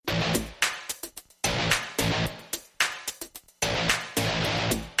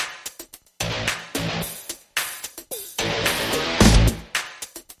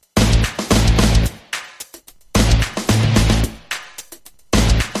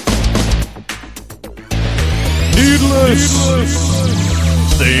Things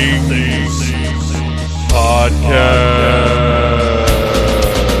Podcast.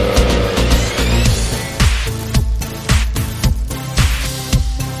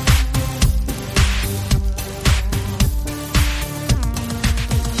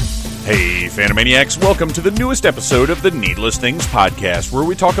 Hey, Phantomaniacs, welcome to the newest episode of the Needless Things Podcast, where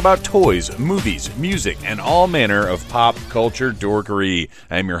we talk about toys, movies, music, and all manner of pop culture dorkery.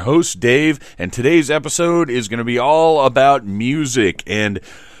 I'm your host, Dave, and today's episode is going to be all about music, and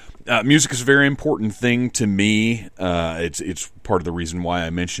music is a very important thing to me. It's part of the reason why I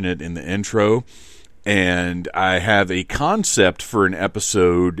mention it in the intro, and I have a concept for an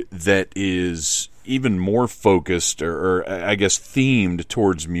episode that is even more focused or I guess themed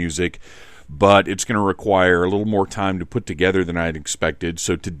towards music, but it's going to require a little more time to put together than I'd expected.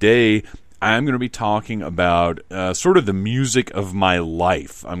 So today I'm going to be talking about sort of the music of my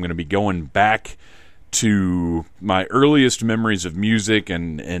life. I'm going to be going back to my earliest memories of music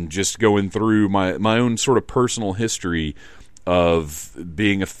and just going through my own sort of personal history of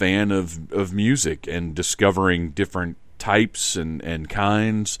being a fan of music and discovering different types and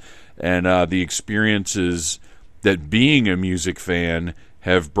kinds, and the experiences that being a music fan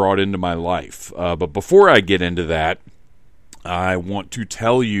have brought into my life. But before I get into that, I want to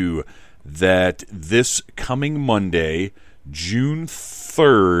tell you that this coming Monday, June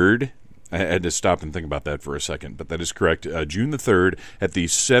 3rd, I had to stop and think about that for a second, but that is correct. June the 3rd at the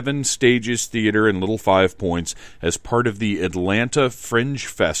Seven Stages Theater in Little Five Points as part of the Atlanta Fringe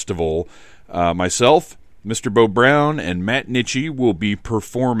Festival. Myself, Mr. Bo Brown, and Matt Nitchie will be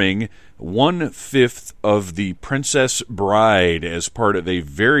performing 1/5 of The Princess Bride as part of a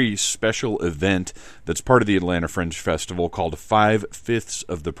very special event that's part of the Atlanta Fringe Festival called 5/5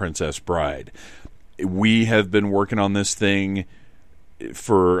 of The Princess Bride. We have been working on this thing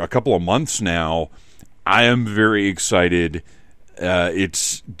for a couple of months now. I am very excited.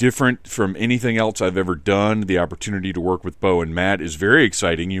 It's different from anything else I've ever done. The opportunity to work with Bo and Matt is very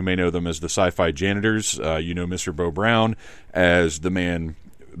exciting. You may know them as the Sci-Fi Janitors. You know Mr. Bo Brown as the man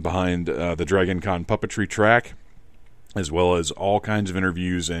behind the Dragon Con puppetry track, as well as all kinds of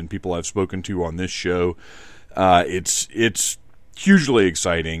interviews and people I've spoken to on this show. It's hugely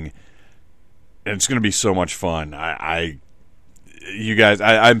exciting, and it's going to be so much fun. You guys,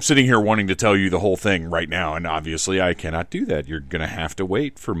 I'm sitting here wanting to tell you the whole thing right now, and obviously I cannot do that. You're going to have to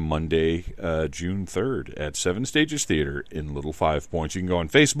wait for Monday, June 3rd at Seven Stages Theater in Little Five Points. You can go on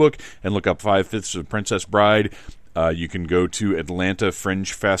Facebook and look up 5/5 of Princess Bride. You can go to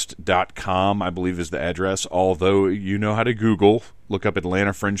atlantafringefest.com, I believe is the address, although you know how to Google. Look up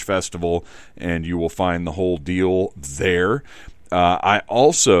Atlanta Fringe Festival, and you will find the whole deal there. I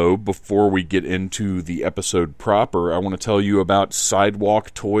also, before we get into the episode proper, I want to tell you about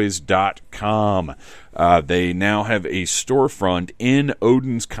SidewalkToys.com. They now have a storefront in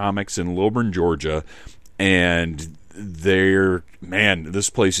Odin's Comics in Lilburn, Georgia, and this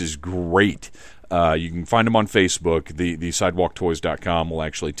place is great. You can find them on Facebook. The SidewalkToys.com will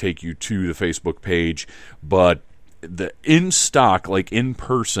actually take you to the Facebook page, but the in stock, like in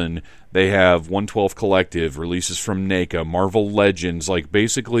person, they have 112 Collective, releases from NECA, Marvel Legends, like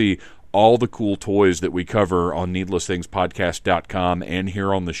basically all the cool toys that we cover on needlessthingspodcast.com and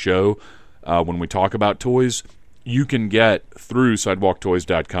here on the show. When we talk about toys, you can get through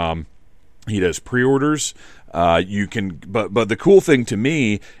sidewalktoys.com. He does pre-orders. But the cool thing to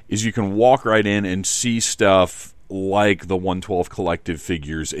me is you can walk right in and see stuff like the 112 Collective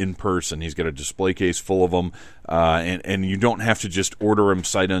figures in person. He's got a display case full of them, and you don't have to just order them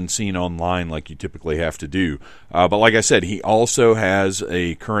sight unseen online like you typically have to do. But like I said, he also has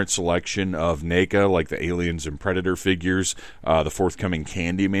a current selection of NECA, like the Aliens and Predator figures, the forthcoming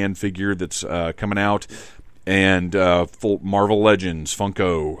Candyman figure that's coming out, and full Marvel Legends,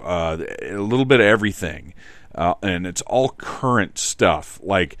 Funko, a little bit of everything. And it's all current stuff.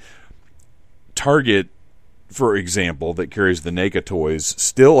 Like Target, for example, that carries the NECA toys,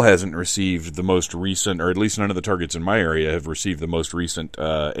 still hasn't received the most recent, or at least none of the Targets in my area have received the most recent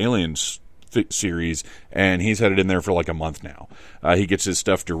Aliens series, and he's had it in there for like a month now. He gets his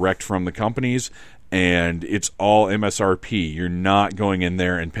stuff direct from the companies, and it's all MSRP. You're not going in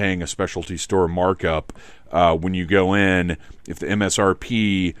there and paying a specialty store markup. When you go in, if the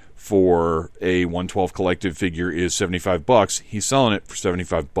MSRP for a 112 Collective figure is $75, he's selling it for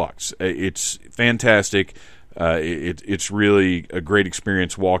 $75. It's fantastic. It's really a great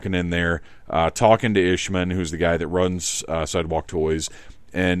experience walking in there, talking to Ishman, who's the guy that runs Sidewalk Toys.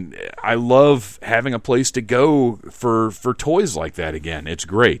 And I love having a place to go for toys like that again. It's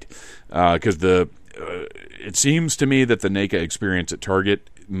great because it seems to me that the NECA experience at Target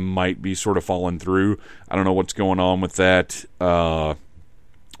might be sort of falling through. I don't know what's going on with that.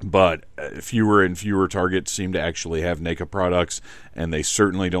 But fewer and fewer Targets seem to actually have NECA products, and they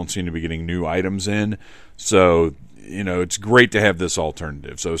certainly don't seem to be getting new items in. So, it's great to have this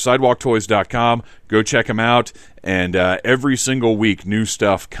alternative. So sidewalktoys.com, go check them out. And every single week, new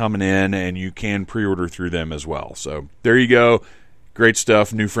stuff coming in, and you can pre-order through them as well. So there you go. Great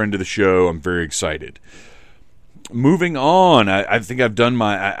stuff. New friend of the show. I'm very excited. Moving on, I think I've done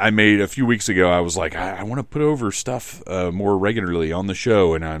I made a few weeks ago, I was like, I want to put over stuff more regularly on the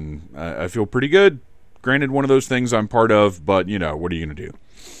show, and I feel pretty good. Granted, one of those things I'm part of, but, what are you going to do?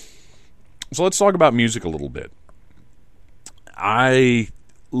 So let's talk about music a little bit. I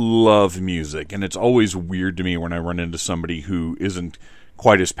love music, and it's always weird to me when I run into somebody who isn't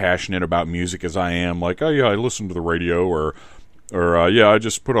quite as passionate about music as I am. Like, oh yeah, I listen to the radio, or yeah, I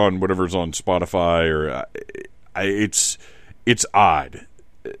just put on whatever's on Spotify, or it's odd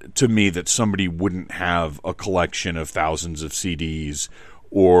to me that somebody wouldn't have a collection of thousands of CDs,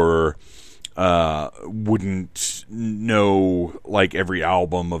 or wouldn't know like every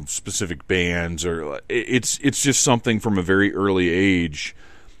album of specific bands, or it's just something from a very early age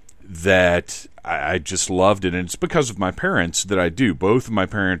that I just loved it, and it's because of my parents that I do. Both of my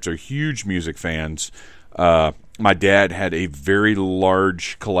parents are huge music fans. My dad had a very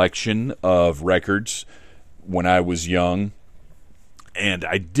large collection of records when I was young, and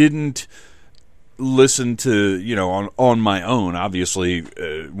I didn't listen to, on my own. Obviously,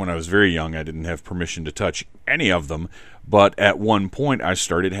 when I was very young, I didn't have permission to touch any of them, but at one point I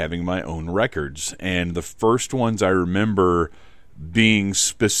started having my own records, and the first ones I remember being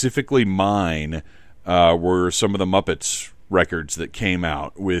specifically mine were some of the Muppets records that came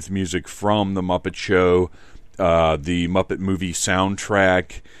out with music from the Muppet Show, the Muppet movie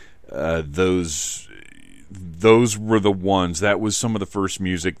soundtrack. Those were the ones. That was some of the first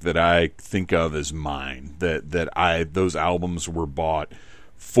music that I think of as mine. Those albums were bought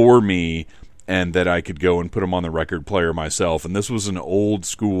for me, and that I could go and put them on the record player myself. And this was an old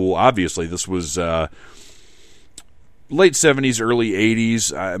school. Obviously, this was late 70s, early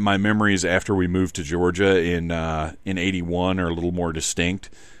 80s. My memories after we moved to Georgia in 81 are a little more distinct.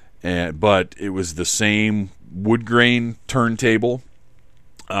 But it was the same wood grain turntable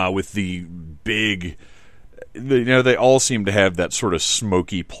with the big... they all seem to have that sort of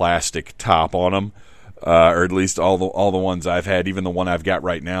smoky plastic top on them, or at least all the ones I've had. Even the one I've got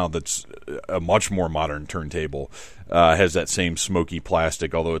right now, that's a much more modern turntable, has that same smoky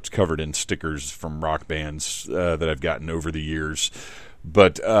plastic, although it's covered in stickers from rock bands that I've gotten over the years.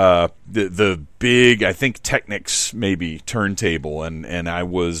 But the big, I think Technics maybe turntable, and I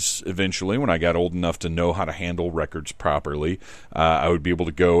was eventually, when I got old enough to know how to handle records properly, I would be able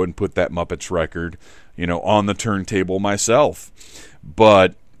to go and put that Muppets record, on the turntable myself.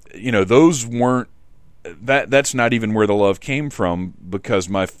 But those weren't. That's not even where the love came from, because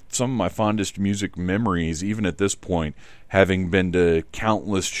some of my fondest music memories, even at this point, having been to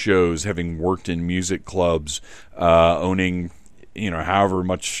countless shows, having worked in music clubs, owning however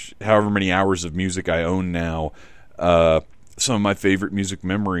many hours of music I own now, some of my favorite music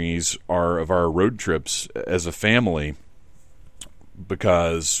memories are of our road trips as a family,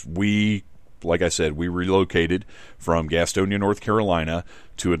 because like I said, we relocated from Gastonia, North Carolina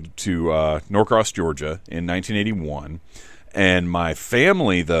to Norcross, Georgia in 1981. And my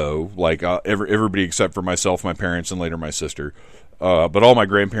family, though, like everybody except for myself, my parents, and later my sister, but all my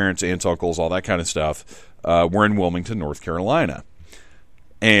grandparents, aunts, uncles, all that kind of stuff, were in Wilmington, North Carolina.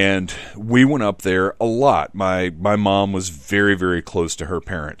 And we went up there a lot. My mom was very, very close to her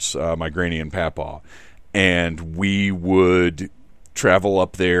parents, my granny and papa. And we would travel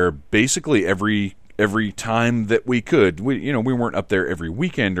up there basically every time that we could. We weren't up there every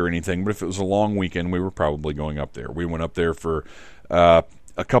weekend or anything, but if it was a long weekend, we were probably going up there. We went up there for a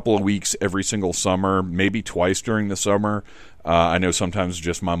couple of weeks every single summer, maybe twice during the summer. I know sometimes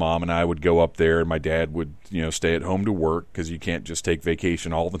just my mom and I would go up there, and my dad would stay at home to work, because you can't just take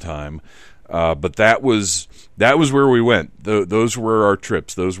vacation all the time. But that was where we went. Those were our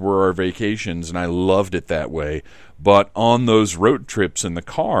trips. Those were our vacations, and I loved it that way. But on those road trips in the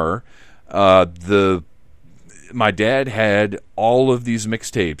car, my dad had all of these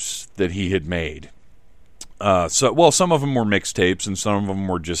mixtapes that he had made. Some of them were mixtapes, and some of them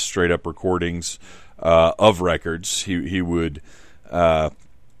were just straight up recordings of records. He would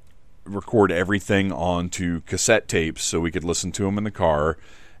record everything onto cassette tapes so we could listen to them in the car.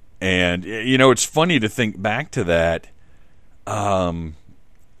 And it's funny to think back to that, and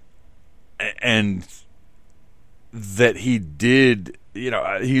that he did.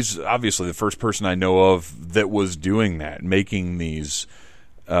 He's obviously the first person I know of that was doing that, making these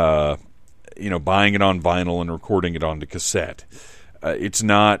buying it on vinyl and recording it onto cassette. It's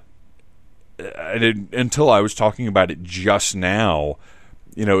not, until I was talking about it just now,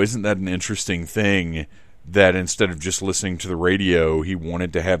 isn't that an interesting thing that instead of just listening to the radio, he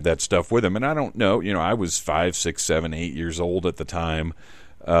wanted to have that stuff with him? And I don't know, I was 5, 6, 7, 8 years old at the time.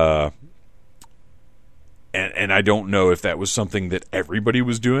 And I don't know if that was something that everybody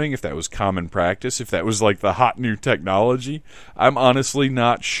was doing, if that was common practice, if that was like the hot new technology. I'm honestly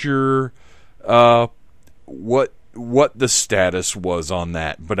not sure what the status was on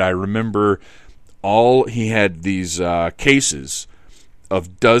that. But I remember he had these cases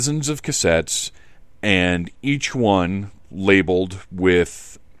of dozens of cassettes, and each one labeled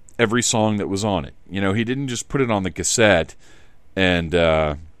with every song that was on it. He didn't just put it on the cassette and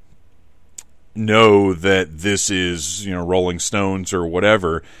know that this is, Rolling Stones or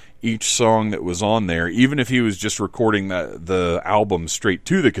whatever. Each song that was on there, even if he was just recording the album straight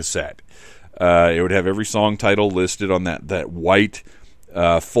to the cassette, it would have every song title listed on that white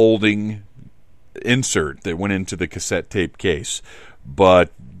folding insert that went into the cassette tape case.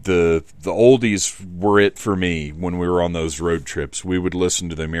 But the oldies were it for me when we were on those road trips. We would listen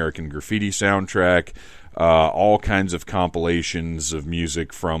to the American Graffiti soundtrack, all kinds of compilations of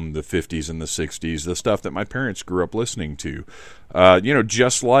music from the 50s and the 60s, the stuff that my parents grew up listening to.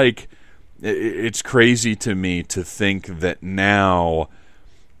 Just like it's crazy to me to think that now,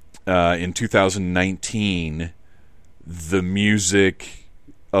 in 2019, the music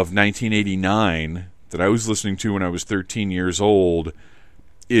of 1989 that I was listening to when I was 13 years old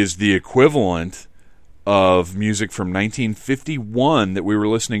is the equivalent of music from 1951 that we were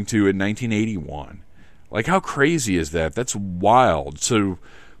listening to in 1981. Like, how crazy is that? That's wild. So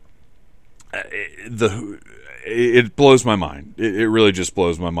it blows my mind. It really just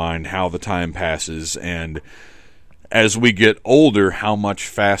blows my mind how the time passes, and as we get older, how much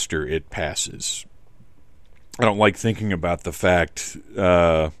faster it passes. I don't like thinking about the fact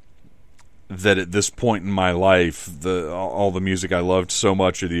that at this point in my life, all the music I loved so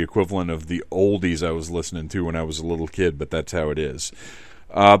much are the equivalent of the oldies I was listening to when I was a little kid, but that's how it is.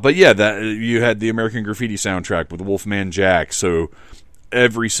 But yeah, that you had the American Graffiti soundtrack with Wolfman Jack, so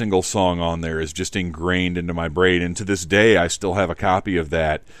every single song on there is just ingrained into my brain, and to this day I still have a copy of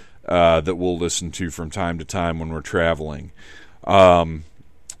that that we'll listen to from time to time when we're traveling.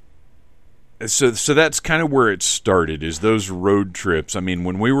 So that's kind of where it started, is those road trips. I mean,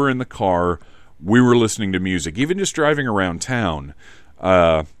 when we were in the car, we were listening to music. Even just driving around town,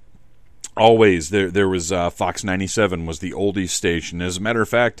 always there was Fox 97 was the oldies station. As a matter of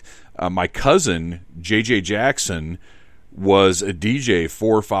fact, my cousin, J.J. Jackson, was a DJ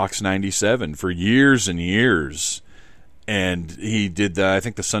for Fox 97 for years and years. And he did, I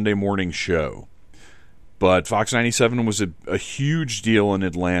think, the Sunday morning show. But Fox 97 was a huge deal in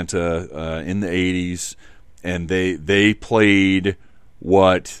Atlanta in the 80s, and they played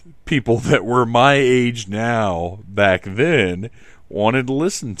what people that were my age now back then wanted to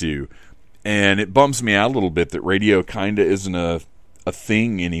listen to. And it bums me out a little bit that radio kind of isn't a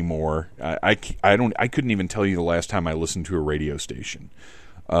thing anymore. I couldn't even tell you the last time I listened to a radio station.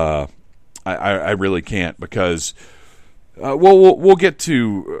 I really can't, because we'll get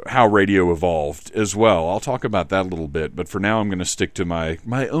to how radio evolved as well. I'll talk about that a little bit, but for now I'm going to stick to my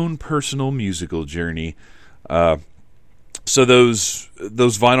own personal musical journey. So those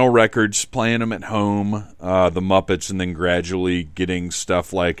vinyl records, playing them at home, the Muppets, and then gradually getting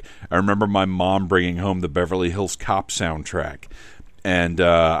stuff like, I remember my mom bringing home the Beverly Hills Cop soundtrack, and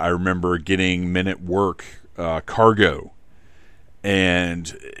I remember getting Men at Work, Cargo,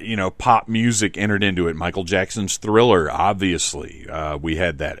 and pop music entered into it. Michael Jackson's Thriller, obviously, we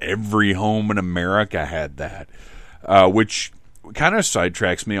had that. Every home in America had that, which kind of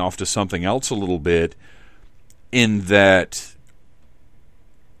sidetracks me off to something else a little bit, in that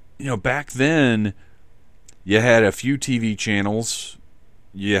back then you had a few TV channels,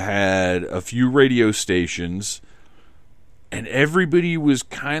 you had a few radio stations, and everybody was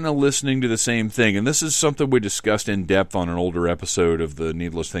kind of listening to the same thing. And this is something we discussed in depth on an older episode of the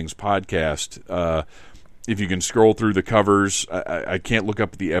Needless Things podcast. If you can scroll through the covers, I can't look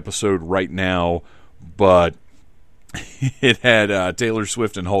up the episode right now, but it had Taylor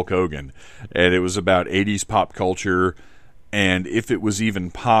Swift and Hulk Hogan, and it was about 80s pop culture, and if it was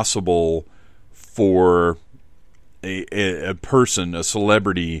even possible for a person, a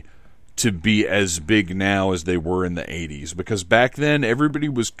celebrity, to be as big now as they were in the 80s. Because back then, everybody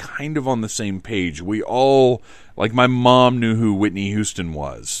was kind of on the same page. We all, like, my mom knew who Whitney Houston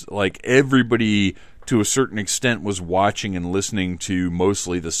was. Like, everybody, to a certain extent, was watching and listening to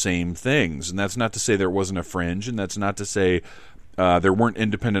mostly the same things. And that's not to say there wasn't a fringe, and that's not to say There weren't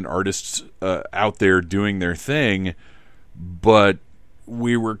independent artists out there doing their thing, but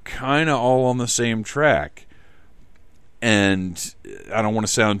we were kind of all on the same track. And I don't want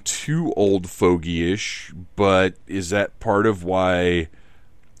to sound too old fogey-ish, but is that part of why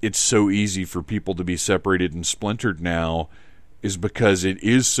it's so easy for people to be separated and splintered now, is because it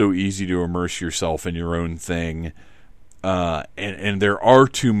is so easy to immerse yourself in your own thing, and there are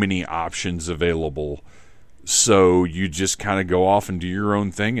too many options available, so you just kind of go off and do your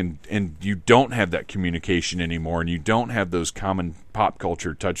own thing, and you don't have that communication anymore, and you don't have those common pop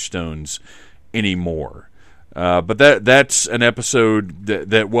culture touchstones anymore. But that's an episode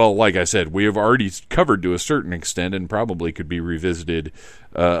that, well, like I said, we have already covered to a certain extent and probably could be revisited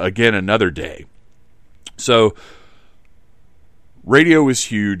again another day. So radio is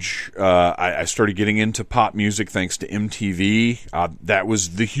huge. I started getting into pop music thanks to MTV. That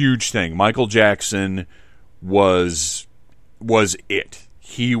was the huge thing. Michael Jackson was it.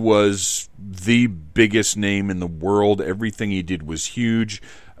 He was the biggest name in the world. Everything he did was huge.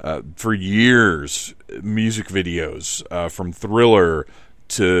 For years, music videos, from Thriller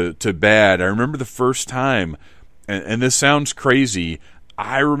to Bad. I remember the first time, and this sounds crazy,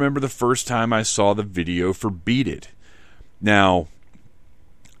 I remember the first time I saw the video for Beat It. Now,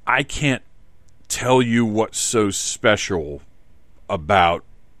 I can't tell you what's so special about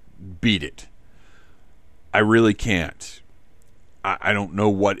Beat It. I really can't. I don't know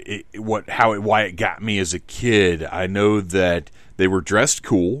why it got me as a kid. I know that they were dressed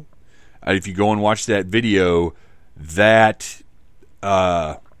cool. If you go and watch that video, it's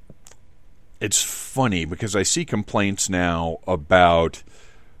funny because I see complaints now about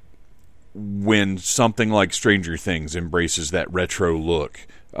when something like Stranger Things embraces that retro look.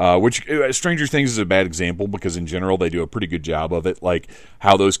 Which Stranger Things is a bad example because in general they do a pretty good job of it. Like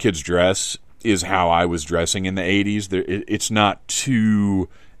how those kids dress is how I was dressing in the 80s. It's not too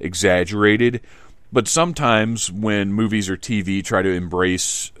exaggerated. But sometimes when movies or TV try to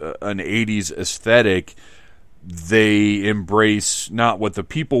embrace an 80s aesthetic, they embrace not what the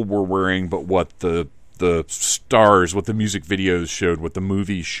people were wearing, but what the stars, what the music videos showed, what the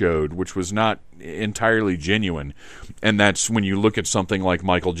movies showed, which was not entirely genuine. And that's when you look at something like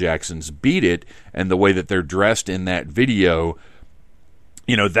Michael Jackson's Beat It and the way that they're dressed in that video,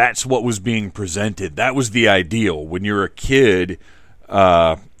 you know, that's what was being presented. That was the ideal. When you're a kid,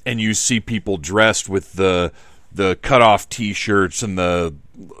 and you see people dressed with the cut-off T-shirts and the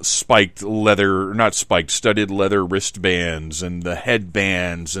studded leather wristbands and the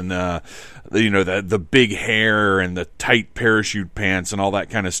headbands and the big hair and the tight parachute pants and all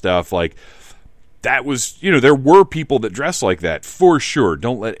that kind of stuff. Like that was, there were people that dressed like that for sure.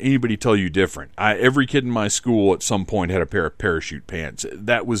 Don't let anybody tell you different. Every kid in my school at some point had a pair of parachute pants.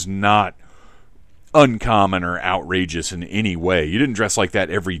 That was not uncommon or outrageous in any way. You didn't dress like that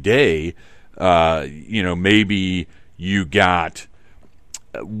every day. Maybe you got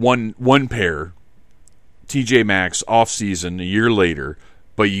one pair TJ Maxx off season a year later,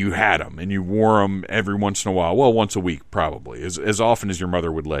 but you had them and you wore them every once in a while. Well, once a week probably, as often as your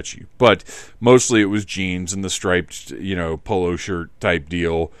mother would let you. But mostly it was jeans and the striped, polo shirt type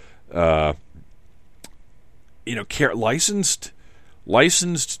deal.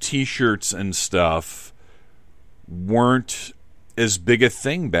 Licensed T-shirts and stuff weren't as big a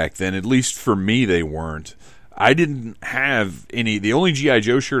thing back then. At least for me, they weren't. I didn't have any. The only G.I.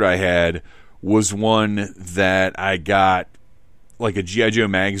 Joe shirt I had was one that I got, like a G.I. Joe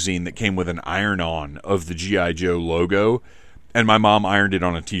magazine that came with an iron-on of the G.I. Joe logo, and my mom ironed it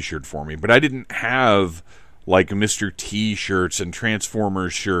on a T-shirt for me. But I didn't have like Mr. T shirts and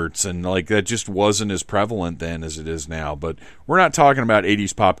Transformers shirts, and like that just wasn't as prevalent then as it is now. But we're not talking about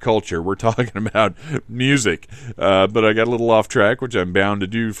 80s pop culture. We're talking about music. But I got a little off track, which I'm bound to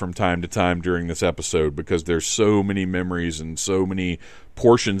do from time to time during this episode because there's so many memories and so many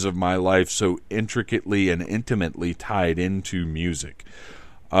portions of my life so intricately and intimately tied into music.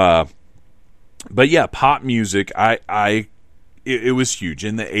 But yeah, pop music, it was huge.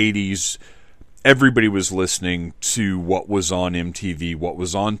 In the 80s, everybody was listening to what was on MTV, what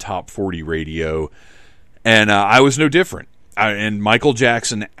was on Top 40 radio, and I was no different. And Michael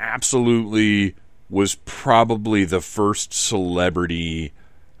Jackson absolutely was probably the first celebrity,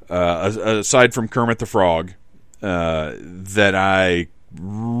 aside from Kermit the Frog, that I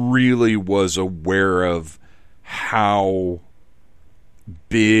really was aware of how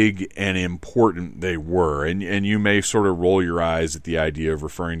big and important they were. And you may sort of roll your eyes at the idea of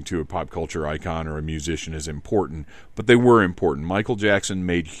referring to a pop culture icon or a musician as important, but they were important. Michael Jackson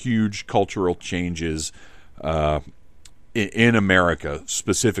made huge cultural changes in America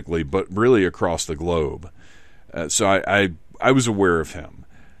specifically, but really across the globe. So I was aware of him.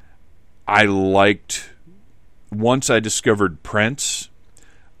 Once I discovered Prince,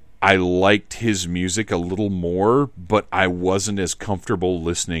 I liked his music a little more, but I wasn't as comfortable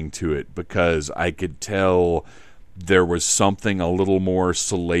listening to it because I could tell there was something a little more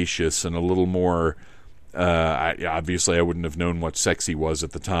salacious and a little more... obviously, I wouldn't have known what sexy was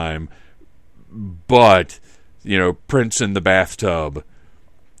at the time, but, Prince in the bathtub...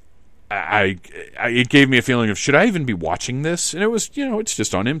 it gave me a feeling of, should I even be watching this? And it was, it's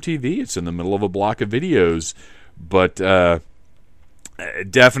just on MTV. It's in the middle of a block of videos. But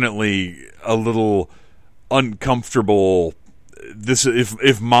definitely a little uncomfortable.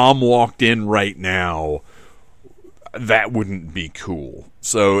 If Mom walked in right now, that wouldn't be cool.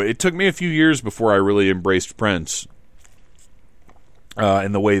 So it took me a few years before I really embraced Prince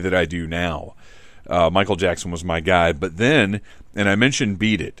in the way that I do now. Michael Jackson was my guy. But then, and I mentioned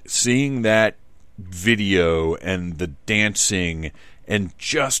Beat It, seeing that video and the dancing and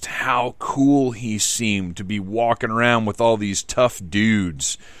just how cool he seemed to be walking around with all these tough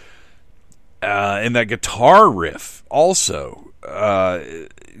dudes. And that guitar riff also.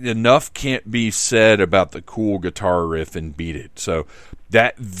 Enough can't be said about the cool guitar riff in Beat It. So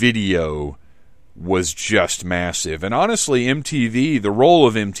that video was just massive. And honestly, MTV, the role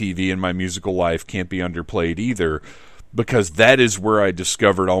of MTV in my musical life can't be underplayed either, because that is where I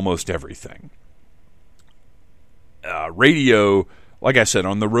discovered almost everything. Radio, like I said,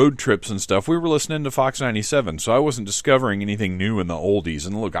 on the road trips and stuff, we were listening to Fox 97, so I wasn't discovering anything new in the oldies.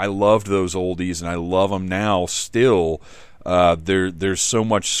 And look, I loved those oldies, and I love them now still. There's so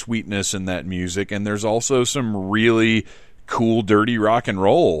much sweetness in that music, and there's also some really cool, dirty rock and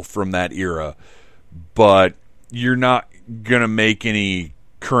roll from that era. But you're not going to make any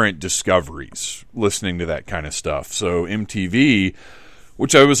current discoveries listening to that kind of stuff. So MTV,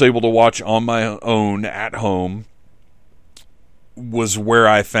 which I was able to watch on my own at home, was where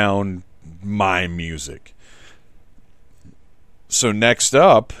I found my music. So next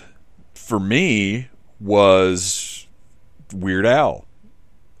up for me was Weird Al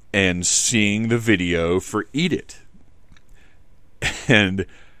and seeing the video for Eat It. And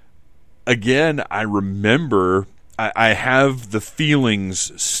again, I remember, I have the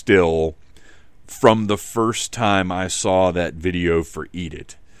feelings still from the first time I saw that video for Eat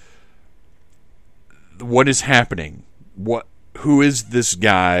It. What is happening? Who is this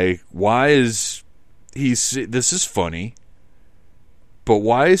guy? Why is this is funny, but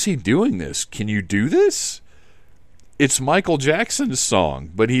why is he doing this? Can you do this? It's Michael Jackson's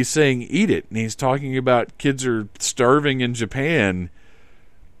song, but he's saying eat it, and he's talking about kids are starving in Japan,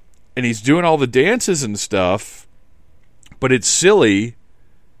 and he's doing all the dances and stuff, but it's silly.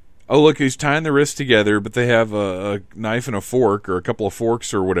 Oh, look, he's tying the wrists together, but they have a knife and a fork, or a couple of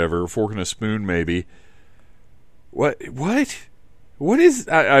forks or whatever, a fork and a spoon maybe. What is...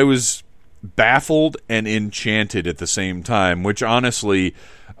 I was baffled and enchanted at the same time, which honestly,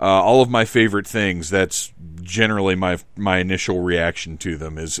 all of my favorite things, that's generally my initial reaction to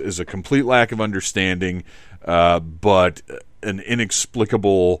them, is a complete lack of understanding, but an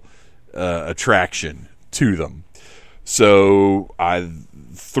inexplicable attraction to them. So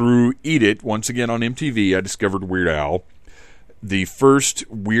through Eat It, once again on MTV, I discovered Weird Al. The first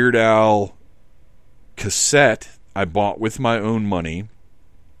Weird Al cassette I bought with my own money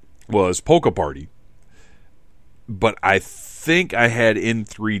was Polka Party, but I think I had in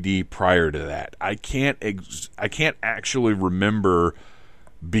 3D prior to that. I can't actually remember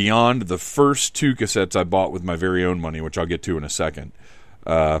beyond the first two cassettes I bought with my very own money, which I'll get to in a second.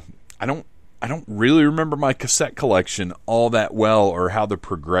 I don't really remember my cassette collection all that well, or how the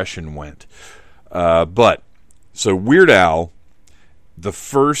progression went. But so Weird Al, the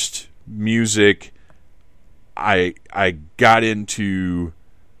first music I got into,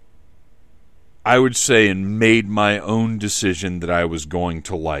 I would say, and made my own decision that I was going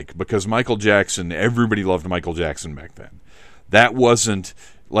to like. Because Michael Jackson, everybody loved Michael Jackson back then. That wasn't,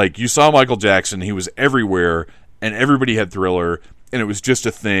 like, you saw Michael Jackson, he was everywhere, and everybody had Thriller, and it was just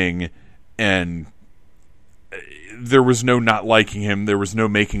a thing, and there was no not liking him, there was no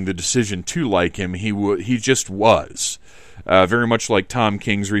making the decision to like him, he just was. Very much like Tom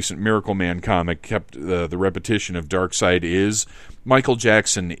King's recent Miracle Man comic kept the repetition of Darkseid is, Michael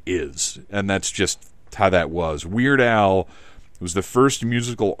Jackson is. And that's just how that was. Weird Al was the first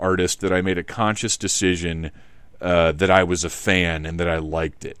musical artist that I made a conscious decision that I was a fan and that I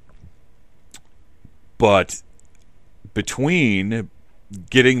liked it. But between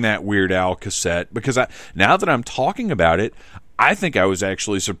getting that Weird Al cassette, because now that I'm talking about it, I think I was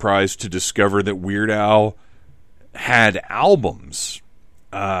actually surprised to discover that Weird Al had albums.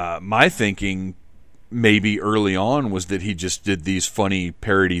 My thinking maybe early on was that he just did these funny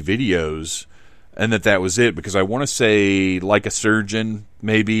parody videos, and that was it. Because I want to say Like a Surgeon,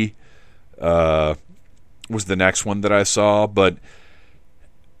 maybe, was the next one that I saw. But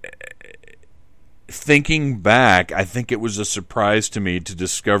thinking back, I think it was a surprise to me to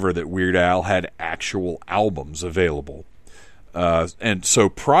discover that Weird Al had actual albums available. And so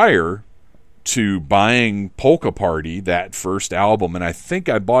prior to buying Polka Party, that first album, and I think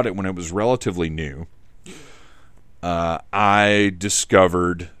I bought it when it was relatively new, I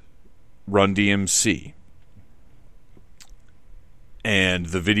discovered Run DMC. And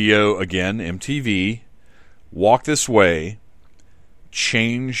the video, again, MTV, Walk This Way,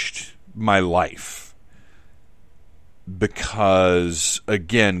 changed my life. Because,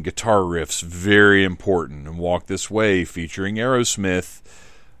 again, guitar riffs, very important. And Walk This Way, featuring Aerosmith,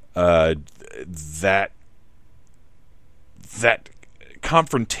 that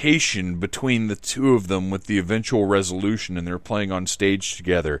confrontation between the two of them with the eventual resolution, and they're playing on stage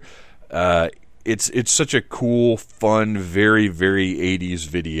together. It's such a cool, fun, very, very 80s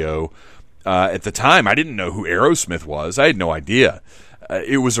video. At the time, I didn't know who Aerosmith was. I had no idea.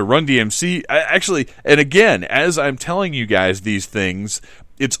 It was a Run DMC. Actually, and again, as I'm telling you guys these things,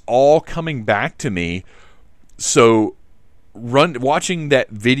 it's all coming back to me. So, watching that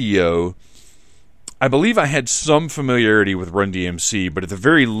video, I believe I had some familiarity with Run DMC, but at the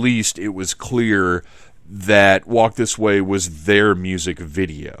very least, it was clear that Walk This Way was their music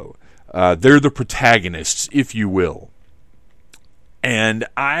video. They're the protagonists, if you will. And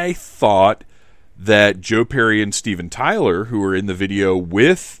I thought that Joe Perry and Steven Tyler, who were in the video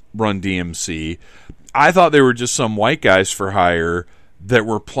with Run DMC, I thought they were just some white guys for hire that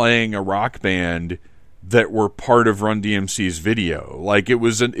were playing a rock band that were part of Run DMC's video. Like, it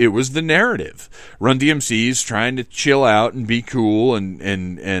was the narrative. Run DMC's trying to chill out and be cool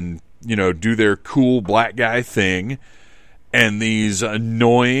and you know, do their cool black guy thing, and these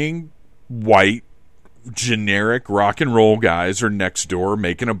annoying white generic rock and roll guys are next door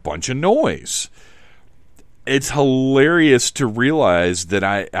making a bunch of noise. It's hilarious to realize that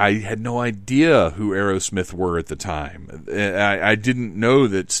I had no idea who Aerosmith were at the time. I didn't know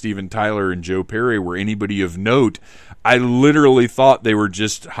that Steven Tyler and Joe Perry were anybody of note. I literally thought they were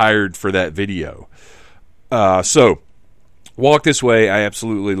just hired for that video. So, Walk This Way, I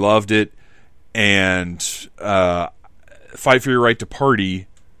absolutely loved it. And Fight for Your Right to Party,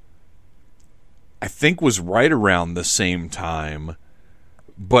 I think, was right around the same time.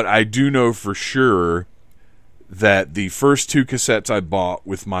 But I do know for sure that the first two cassettes I bought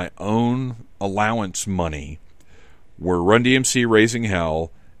with my own allowance money were Run DMC Raising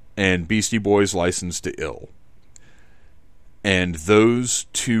Hell and Beastie Boys License to Ill. And those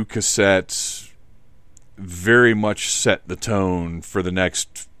two cassettes very much set the tone for the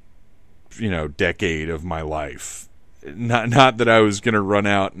next, decade of my life. Not that I was going to run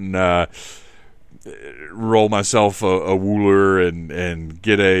out and roll myself a Wooler and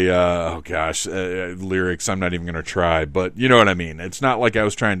get lyrics I'm not even going to try, but you know what I mean. It's not like I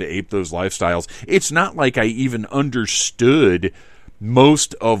was trying to ape those lifestyles. It's not like I even understood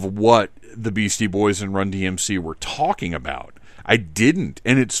most of what the Beastie Boys and Run DMC were talking about. I didn't,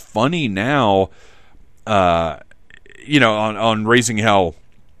 and it's funny now. On Raising Hell,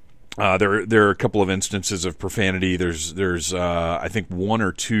 there are a couple of instances of profanity. There's I think one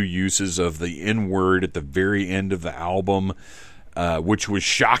or two uses of the N-word at the very end of the album, which was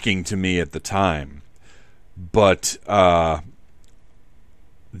shocking to me at the time. But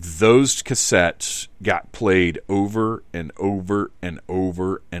those cassettes got played over and over and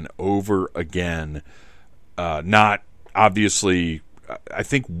over and over again. Not obviously. I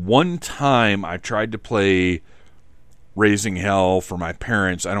think one time I tried to play Raising Hell for my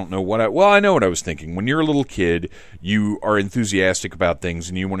parents. I don't know what I know what I was thinking. When you're a little kid, you are enthusiastic about things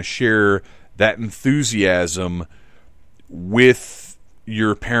and you want to share that enthusiasm with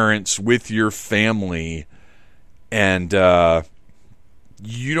your parents, with your family, and you're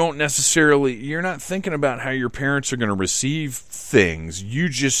not thinking about how your parents are going to receive things. You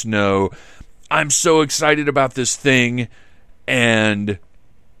just know, I'm so excited about this thing, and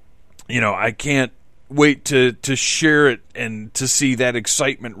I can't wait to share it and to see that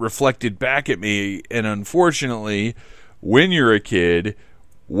excitement reflected back at me. And unfortunately, when you're a kid,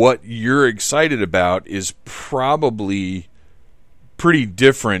 what you're excited about is probably pretty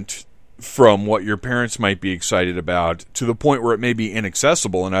different from what your parents might be excited about, to the point where it may be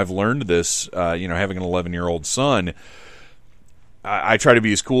inaccessible. And I've learned this, having an 11-year-old son. I try to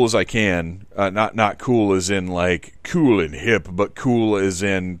be as cool as I can. Not cool as in like cool and hip, but cool as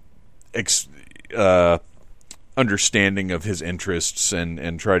in understanding of his interests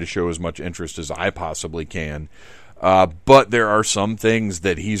and try to show as much interest as I possibly can. But there are some things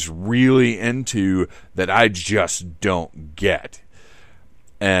that he's really into that I just don't get.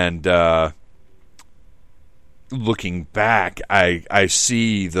 And looking back, I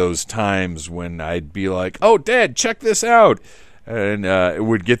see those times when I'd be like, "Oh, Dad, check this out." And it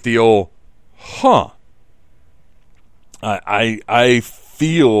would get the old, "Huh." I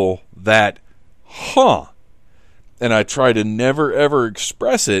feel that, "Huh." And I try to never, ever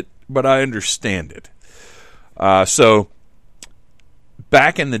express it, but I understand it. So,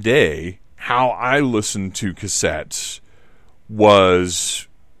 back in the day, how I listened to cassettes was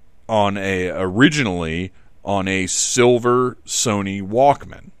originally on a silver Sony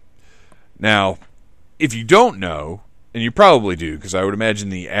Walkman. Now, if you don't know, and you probably do, because I would imagine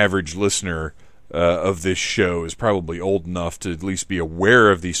the average listener of this show is probably old enough to at least be aware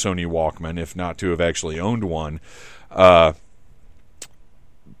of the Sony Walkman, if not to have actually owned one. But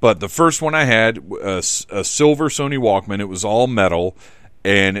the first one I had, a silver Sony Walkman, it was all metal,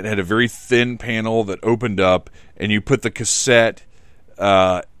 and it had a very thin panel that opened up, and you put the cassette,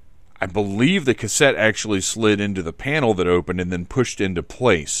 I believe the cassette actually slid into the panel that opened and then pushed into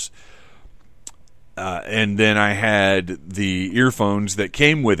place. And then I had the earphones that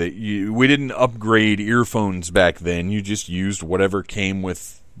came with it. We didn't upgrade earphones back then. You just used whatever came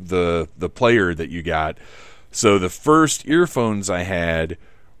with the player that you got. So the first earphones I had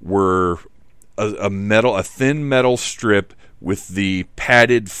were a thin metal strip with the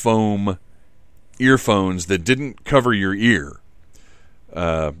padded foam earphones that didn't cover your ear,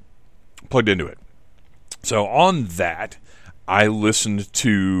 plugged into it. So on that, I listened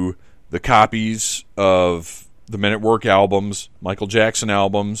to the copies of the Men at Work albums, Michael Jackson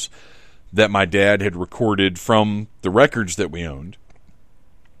albums, that my dad had recorded from the records that we owned.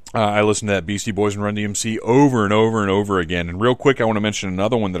 I listened to that Beastie Boys and Run DMC over and over and over again. And real quick, I want to mention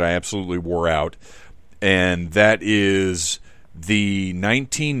another one that I absolutely wore out, and that is the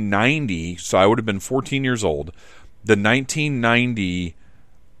 1990, so I would have been 14 years old, the 1990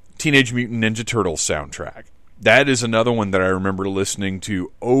 Teenage Mutant Ninja Turtles soundtrack. That is another one that I remember listening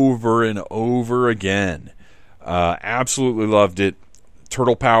to over and over again. Absolutely loved it.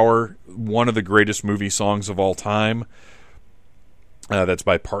 Turtle Power, one of the greatest movie songs of all time. That's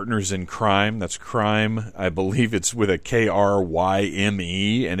by Partners in Crime. That's Crime. I believe it's with a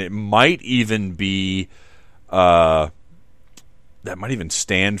Kryme, and it might even be, that might even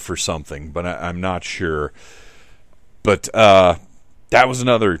stand for something, but I'm not sure. But that was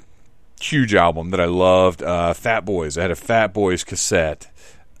another huge album that I loved. Fat Boys. I had a Fat Boys cassette.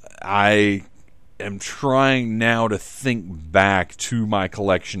 I am trying now to think back to my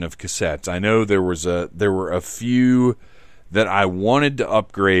collection of cassettes. I know there were a few that I wanted to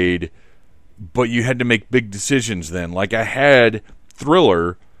upgrade, but you had to make big decisions then. Like I had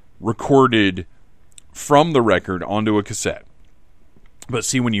Thriller recorded from the record onto a cassette. But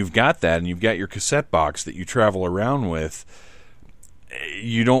see, when you've got that and you've got your cassette box that you travel around with,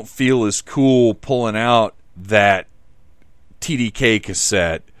 you don't feel as cool pulling out that TDK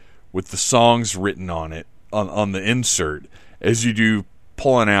cassette with the songs written on it, on the insert, as you do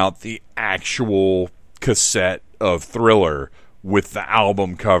pulling out the actual cassette of Thriller with the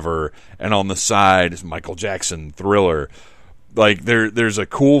album cover, and on the side is Michael Jackson Thriller. Like, there's a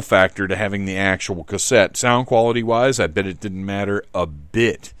cool factor to having the actual cassette. Sound quality-wise, I bet it didn't matter a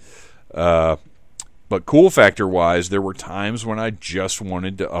bit. But cool factor-wise, there were times when I just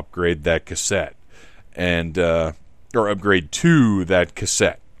wanted to upgrade that cassette, and or upgrade to that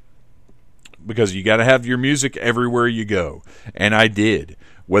cassette, because you got to have your music everywhere you go, and I did.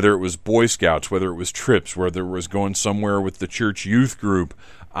 Whether it was Boy Scouts, whether it was trips, whether it was going somewhere with the church youth group,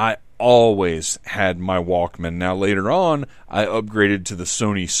 I always had my Walkman. Now later on, I upgraded to the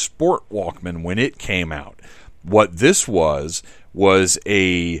Sony Sport Walkman when it came out. What this was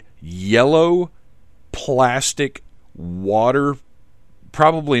a yellow plastic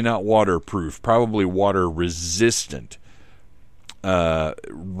probably not waterproof, probably water resistant.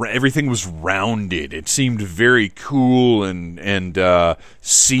 Everything was rounded. It seemed very cool and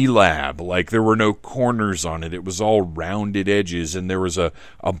C-Lab, like there were no corners on it. It was all rounded edges, and there was a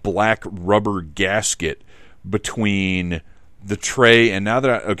black rubber gasket between the tray. And now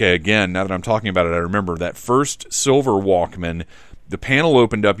that I'm talking about it, I remember that first silver Walkman. The panel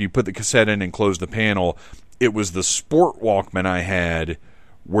opened up, you put the cassette in and closed the panel. It was the Sport Walkman I had,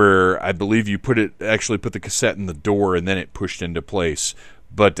 where I believe you actually put the cassette in the door and then it pushed into place.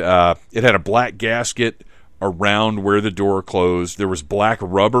 But it had a black gasket around where the door closed. There was black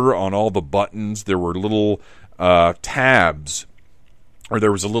rubber on all the buttons. There were little tabs, or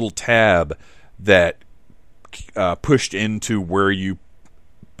there was a little tab that pushed into where you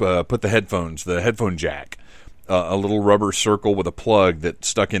put the headphone jack. A little rubber circle with a plug that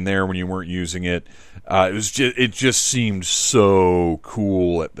stuck in there when you weren't using it. It just seemed so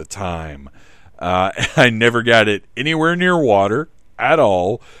cool at the time. I never got it anywhere near water at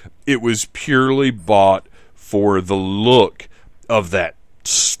all. It was purely bought for the look of that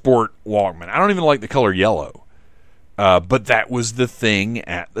sport Walkman. I don't even like the color yellow. But that was the thing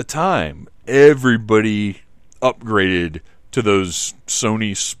at the time. Everybody upgraded to those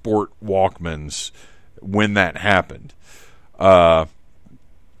Sony Sport Walkmans when that happened.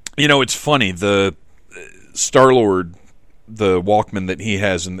 It's funny, the Star-Lord, the Walkman that he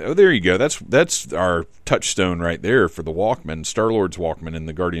has, there you go, that's our touchstone right there for the Walkman, Star-Lord's Walkman in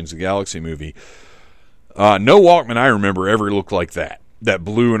the Guardians of the Galaxy movie. No Walkman I remember ever looked like that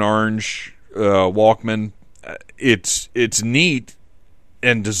blue and orange Walkman. It's neat,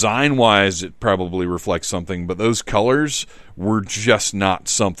 and design-wise it probably reflects something, but those colors were just not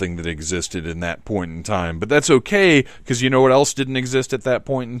something that existed in that point in time. But that's okay, because you know what else didn't exist at that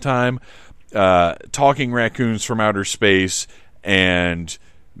point in time? Talking raccoons from outer space and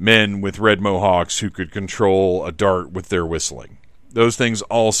men with red mohawks who could control a dart with their whistling. Those things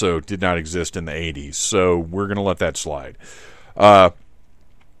also did not exist in the 80s, so we're going to let that slide. So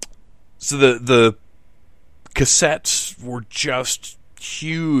the cassettes were just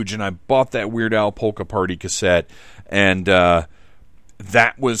huge, and I bought that Weird Al Polka Party cassette, and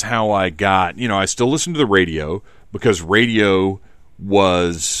that was how I got, I still listened to the radio, because radio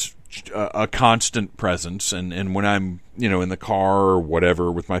was a constant presence, and when I'm, in the car or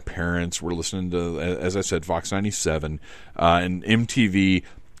whatever with my parents, we're listening to, as I said, Fox 97, and MTV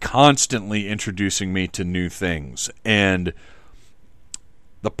constantly introducing me to new things, and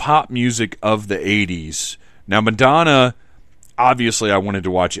the pop music of the 80s. Now, Madonna, obviously I wanted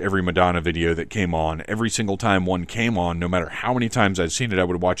to watch every Madonna video that came on. Every single time one came on, no matter how many times I'd seen it, I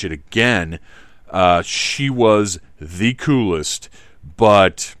would watch it again. She was the coolest,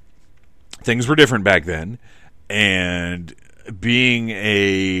 but things were different back then. And being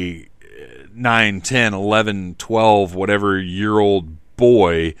a 9, 10, 11, 12, whatever year-old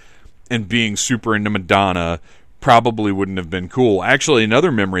boy and being super into Madonna probably wouldn't have been cool. Actually,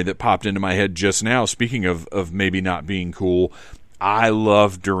 another memory that popped into my head just now, speaking of maybe not being cool, I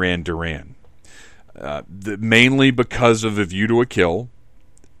love Duran Duran. Mainly because of A View to a Kill.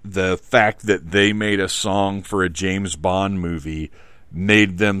 The fact that they made a song for a James Bond movie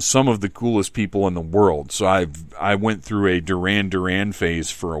made them some of the coolest people in the world. So I went through a Duran Duran phase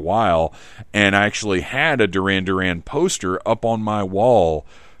for a while, and I actually had a Duran Duran poster up on my wall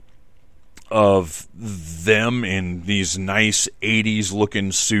of them in these nice 80s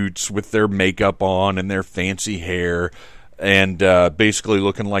looking suits with their makeup on and their fancy hair, and basically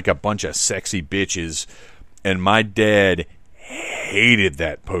looking like a bunch of sexy bitches. And my dad hated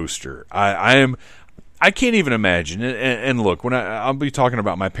that poster. I can't even imagine. And look, when I'll be talking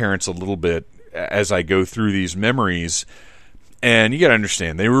about my parents a little bit as I go through these memories, and you got to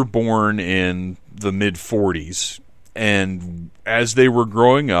understand, they were born in the mid 40s. And as they were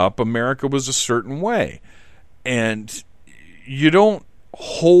growing up, America was a certain way. And you don't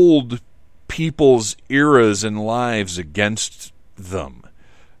hold people's eras and lives against them.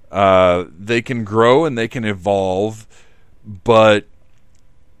 They can grow and they can evolve, but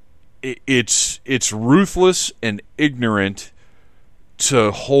it's ruthless and ignorant to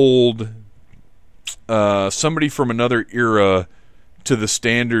hold somebody from another era to the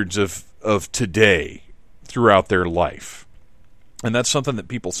standards of today throughout their life. And that's something that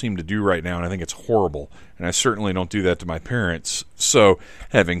people seem to do right now, and I think it's horrible. And I certainly don't do that to my parents. So,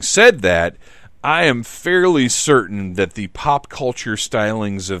 having said that, I am fairly certain that the pop culture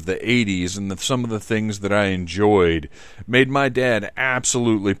stylings of the 80s and some of the things that I enjoyed made my dad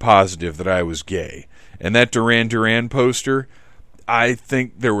absolutely positive that I was gay. And that Duran Duran poster, I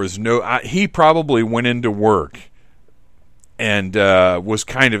think there was he probably went into work and was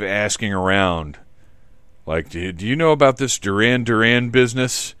kind of asking around, like, do you know about this Duran Duran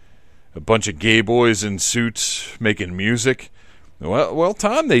business? A bunch of gay boys in suits making music. Well,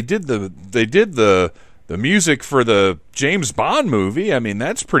 Tom, they did the music for the James Bond movie. I mean,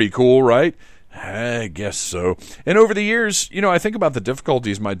 that's pretty cool, right? I guess so. And over the years, I think about the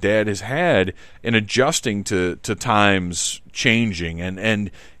difficulties my dad has had in adjusting to times changing,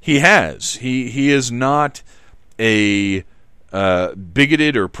 and he has. He is not a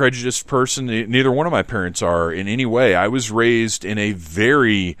bigoted or prejudiced person. Neither one of my parents are in any way. I was raised in a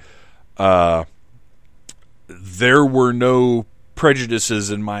very there were no prejudices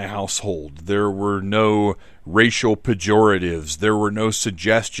in my household. There were no racial pejoratives. There were no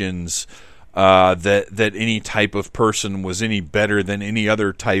suggestions that any type of person was any better than any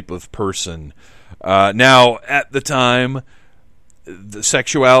other type of person. Now, at the time, the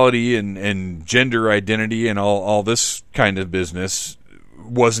sexuality and gender identity and all this kind of business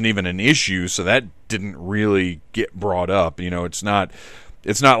wasn't even an issue, so that didn't really get brought up. It's not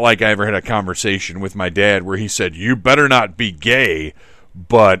like I ever had a conversation with my dad where he said, "You better not be gay,"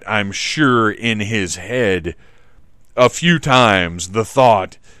 but I'm sure in his head a few times the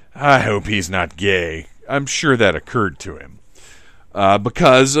thought, "I hope he's not gay." I'm sure that occurred to him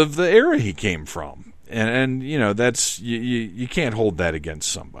because of the era he came from, and that's you can't hold that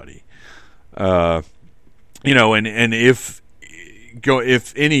against somebody, and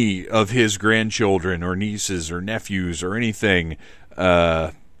if any of his grandchildren or nieces or nephews or anything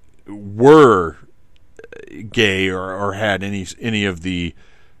were gay or had any of the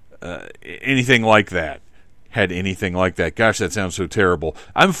anything like that. Had anything like that. Gosh, that sounds so terrible.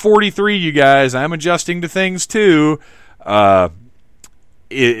 I'm 43, you guys. I'm adjusting to things too. But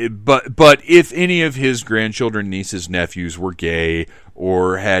if any of his grandchildren, nieces, nephews were gay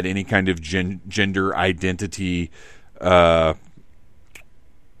or had any kind of gender identity, I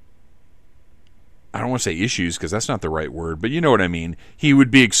don't want to say issues because that's not the right word, but you know what I mean. He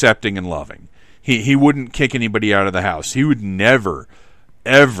would be accepting and loving. He wouldn't kick anybody out of the house. He would never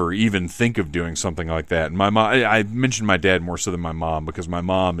ever even think of doing something like that. And my mom, I mentioned my dad more so than my mom because my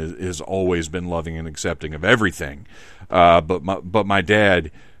mom has always been loving and accepting of everything. But my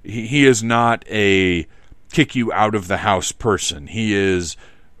dad, he is not a kick you out of the house person. He is,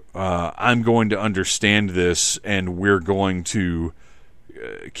 I'm going to understand this and we're going to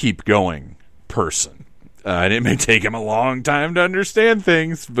keep going person. And it may take him a long time to understand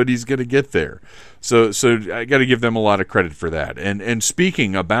things, but he's going to get there. So I got to give them a lot of credit for that. And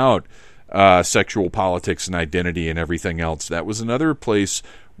speaking about sexual politics and identity and everything else, that was another place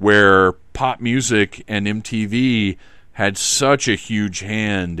where pop music and MTV had such a huge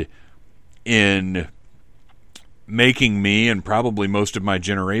hand in making me and probably most of my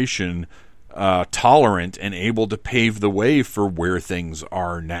generation tolerant and able to pave the way for where things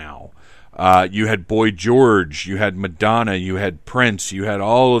are now. You had Boy George, you had Madonna, you had Prince, you had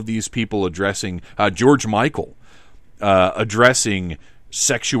all of these people addressing George Michael, addressing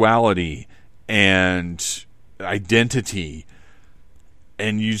sexuality and identity.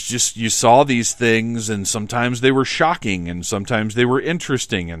 And you saw these things, and sometimes they were shocking, and sometimes they were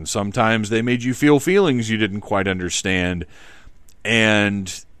interesting, and sometimes they made you feel feelings you didn't quite understand.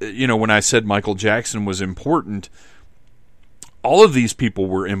 And, when I said Michael Jackson was important, all of these people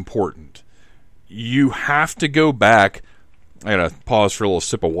were important. You have to go back. I gotta pause for a little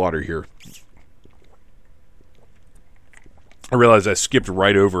sip of water here. I realize I skipped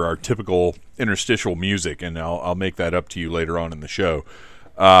right over our typical interstitial music, and I'll make that up to you later on in the show.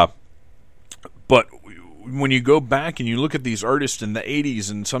 But when you go back and you look at these artists in the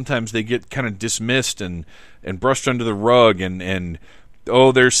 80s, and sometimes they get kind of dismissed and brushed under the rug, and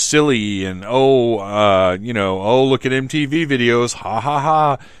oh, they're silly, and oh, look at MTV videos, ha ha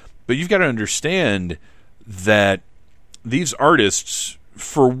ha. But you've got to understand that these artists,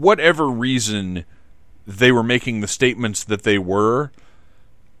 for whatever reason they were making the statements that they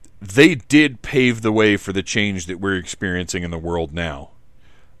did pave the way for the change that we're experiencing in the world now.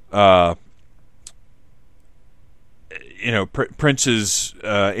 Prince's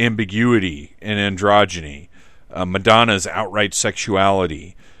ambiguity and androgyny, Madonna's outright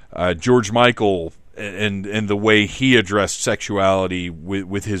sexuality, George Michael and the way he addressed sexuality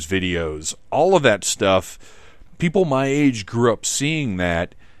with his videos, all of that stuff, people my age grew up seeing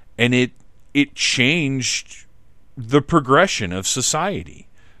that, and it changed the progression of society.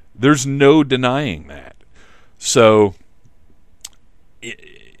 There's no denying that. So,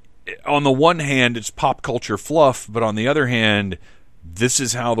 on the one hand, it's pop culture fluff, but on the other hand, this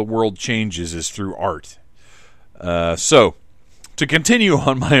is how the world changes, is through art. So, to continue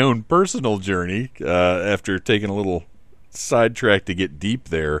on my own personal journey, after taking a little sidetrack to get deep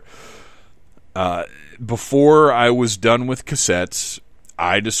there, before I was done with cassettes,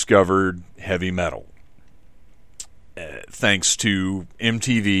 I discovered heavy metal. Thanks to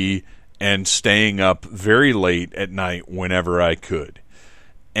MTV and staying up very late at night whenever I could.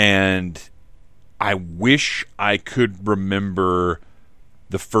 And I wish I could remember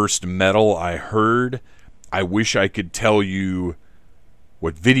the first metal I heard. I wish I could tell you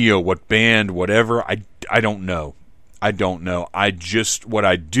what video, what band, whatever. I don't know. What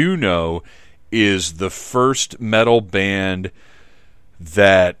I do know is the first metal band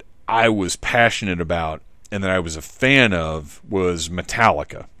that I was passionate about and that I was a fan of was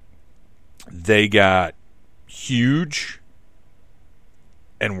Metallica. They got huge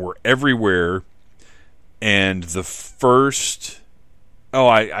and were everywhere. And the first... Oh,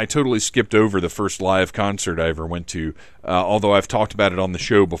 I totally skipped over the first live concert I ever went to, although I've talked about it on the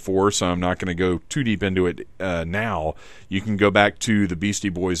show before, so I'm not going to go too deep into it now. You can go back to the Beastie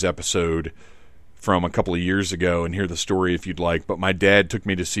Boys episode from a couple of years ago and hear the story if you'd like, but my dad took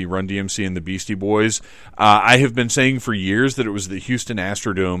me to see Run DMC and the Beastie Boys. I have been saying for years that it was the Houston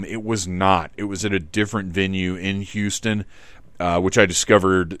Astrodome. It was not. It was at a different venue in Houston, which I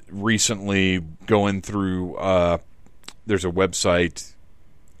discovered recently going through... there's a website...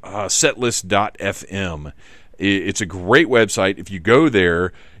 setlist.fm. It's a great website. If you go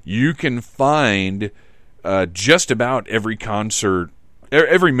there, you can find just about every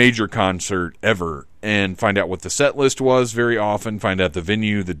major concert ever, and find out what the set list was very often, find out the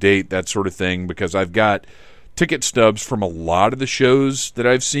venue, the date, that sort of thing, because I've got ticket stubs from a lot of the shows that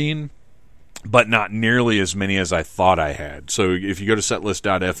I've seen, but not nearly as many as I thought I had. So if you go to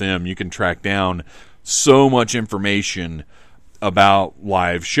setlist.fm, you can track down so much information about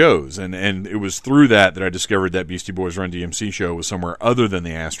live shows, and it was through that I discovered that Beastie Boys Run DMC show was somewhere other than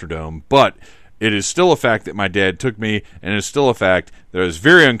the Astrodome. But it is still a fact that my dad took me, and it is still a fact that I was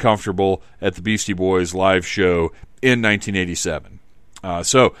very uncomfortable at the Beastie Boys live show in 1987.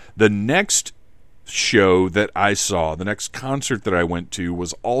 So the next show that I saw, the next concert that I went to,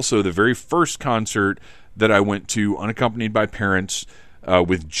 was also the very first concert that I went to unaccompanied by parents,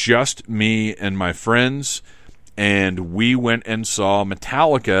 with just me and my friends. And we went and saw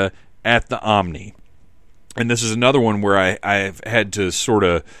Metallica at the Omni. And this is another one where I've had to sort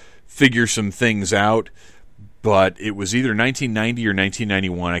of figure some things out, but it was either 1990 or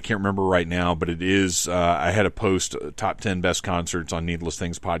 1991. I can't remember right now, but it is. I had a post, top 10 best concerts on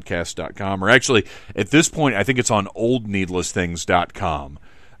needlessthingspodcast.com, or actually, at this point, I think it's on oldneedlessthings.com.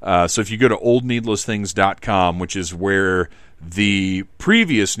 So if you go to oldneedlessthings.com, which is where the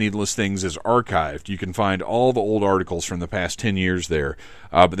previous Needless Things is archived, you can find all the old articles from the past 10 years there.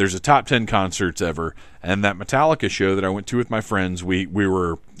 But there's a top 10 concerts ever, and that Metallica show that I went to with my friends, we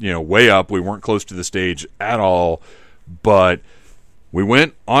were way up. We weren't close to the stage at all, but we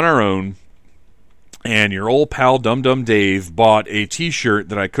went on our own. And your old pal Dum Dum Dave bought a T-shirt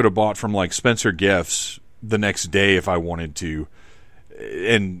that I could have bought from like Spencer Gifts the next day if I wanted to.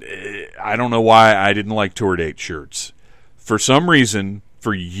 And I don't know why I didn't like tour date shirts. For some reason,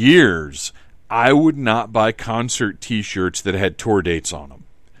 for years, I would not buy concert T-shirts that had tour dates on them.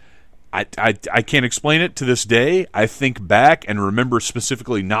 I can't explain it to this day. I think back and remember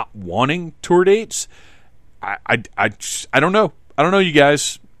specifically not wanting tour dates. I don't know. I don't know, you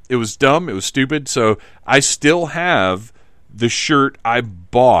guys. It was dumb. It was stupid. So I still have the shirt I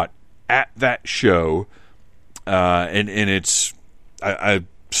bought at that show, and it's... I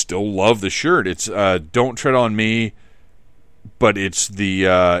still love the shirt. It's Don't Tread on Me, but it's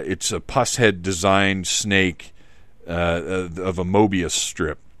it's a pus head designed snake of a Mobius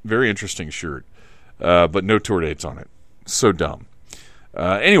strip. Very interesting shirt, but no tour dates on it. So dumb.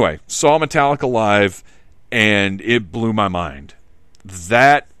 Anyway, saw Metallica live, and it blew my mind.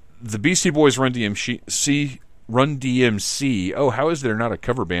 The Beastie Boys Run DMC. Oh, how is there not a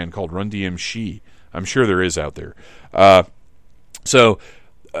cover band called Run DMC? I'm sure there is out there. So,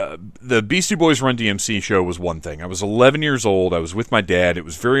 the Beastie Boys Run DMC show was one thing. I was 11 years old. I was with my dad. It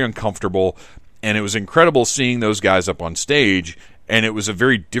was very uncomfortable, and it was incredible seeing those guys up on stage, and it was a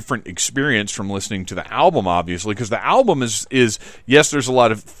very different experience from listening to the album, obviously, because the album is yes, there's a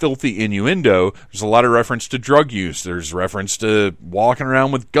lot of filthy innuendo. There's a lot of reference to drug use. There's reference to walking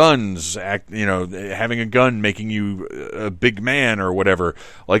around with guns, having a gun making you a big man or whatever.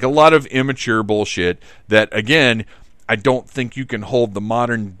 Like a lot of immature bullshit that, again... I don't think you can hold the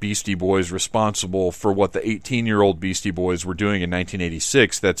modern Beastie Boys responsible for what the 18-year-old Beastie Boys were doing in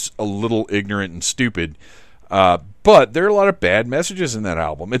 1986. That's a little ignorant and stupid. But there are a lot of bad messages in that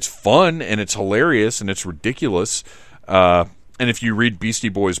album. It's fun, and it's hilarious, and it's ridiculous. And if you read Beastie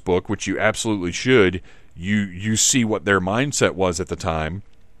Boys' book, which you absolutely should, you see what their mindset was at the time.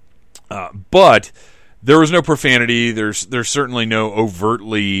 But there was no profanity. There's certainly no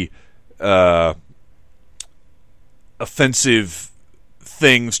overtly... offensive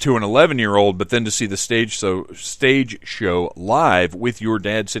things to an 11-year-old, but then to see the stage show live with your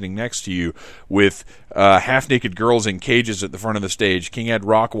dad sitting next to you, with half-naked girls in cages at the front of the stage, King Ed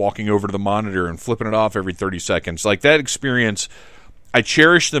Rock walking over to the monitor and flipping it off every 30 seconds. Like, that experience, I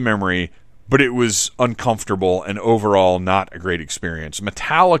cherish the memory, but it was uncomfortable and overall not a great experience.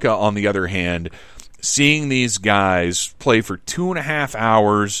 Metallica, on the other hand, seeing these guys play for 2.5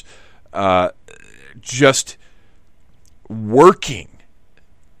 hours, just working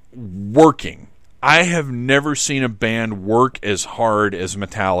I have never seen a band work as hard as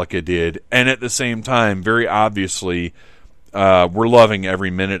Metallica did, and at the same time, very obviously, we're loving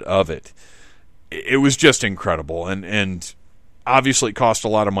every minute of it. It was just incredible, and obviously it cost a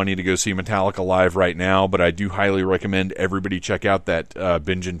lot of money to go see Metallica live right now, but I do highly recommend everybody check out that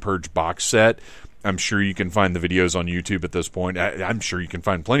Binge and Purge box set. I'm sure you can find the videos on YouTube at this point. I'm sure you can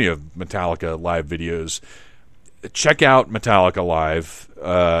find plenty of Metallica live videos. Check out Metallica live.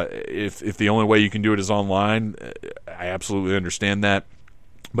 If the only way you can do it is online, I absolutely understand that.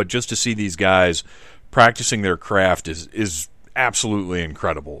 But just to see these guys practicing their craft is absolutely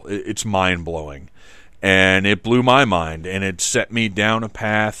incredible. It's mind-blowing. And it blew my mind, and it set me down a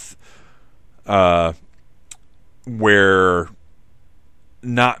path where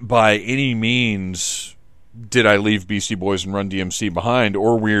not by any means did I leave Beastie Boys and Run DMC behind,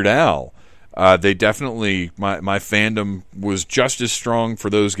 or Weird Al. They definitely, my fandom was just as strong for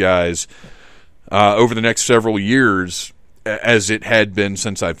those guys over the next several years as it had been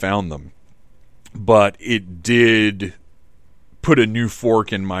since I found them. But it did put a new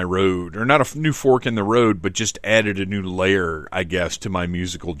fork in my road, or not a new fork in the road, but just added a new layer, I guess, to my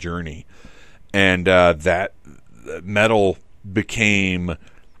musical journey. And that metal became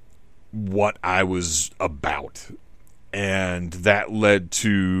what I was about. And that led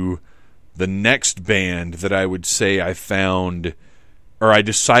to the next band that I would say I found, or I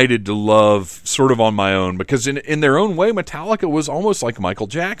decided to love sort of on my own, because in their own way, Metallica was almost like Michael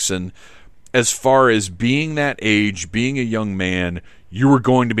Jackson. As far as being that age, being a young man, you were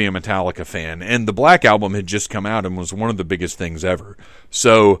going to be a Metallica fan. And the Black Album had just come out and was one of the biggest things ever.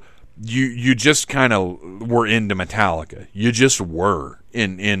 So you just kind of were into Metallica. You just were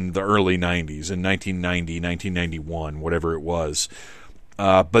in the early 90s, in 1990, 1991, whatever it was.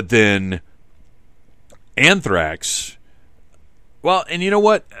 But then Anthrax, well, and you know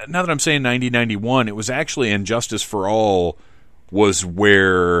what? Now that I'm saying 1991, it was actually And Justice for All was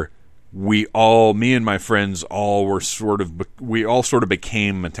where me and my friends all sort of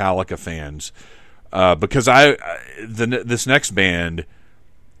became Metallica fans, because this next band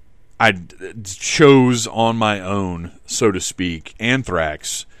I chose on my own, so to speak.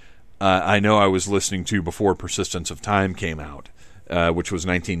 Anthrax, I know I was listening to before Persistence of Time came out, which was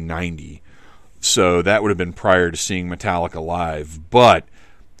 1990, so that would have been prior to seeing Metallica live. But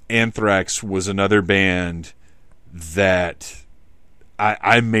Anthrax was another band that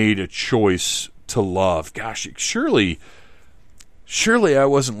I made a choice to love. Gosh, surely I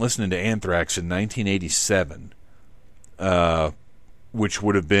wasn't listening to Anthrax in 1987, which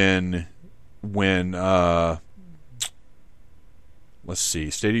would have been when, let's see,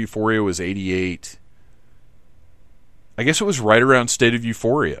 State of Euphoria was 88. I guess it was right around State of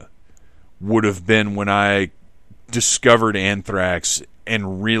Euphoria would have been when I discovered Anthrax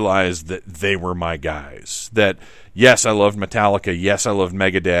and realized that they were my guys. That, yes, I loved Metallica, yes, I loved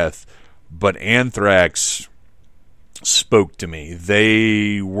Megadeth, but Anthrax spoke to me.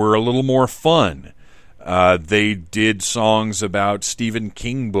 They were a little more fun. They did songs about Stephen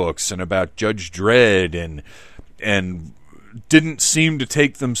King books and about Judge Dredd, and didn't seem to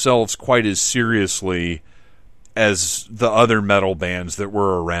take themselves quite as seriously as the other metal bands that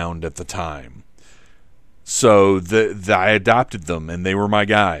were around at the time. So I adopted them, and they were my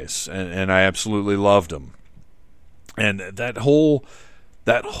guys, and I absolutely loved them. And that whole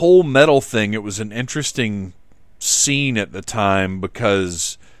metal thing, it was an interesting scene at the time,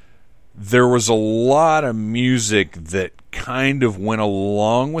 because there was a lot of music that kind of went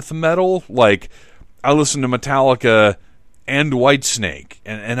along with metal. Like, I listened to Metallica and Whitesnake,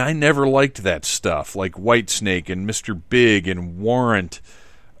 and I never liked that stuff, like Whitesnake and Mr. Big and Warrant,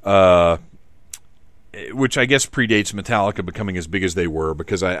 which I guess predates Metallica becoming as big as they were,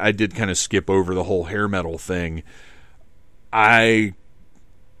 because I did kind of skip over the whole hair metal thing.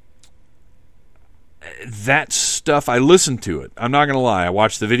 That stuff, I listened to it. I'm not going to lie. I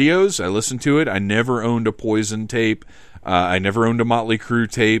watched the videos. I listened to it. I never owned a Poison tape. I never owned a Motley Crue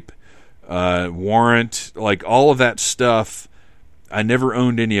tape. Warrant, like all of that stuff. I never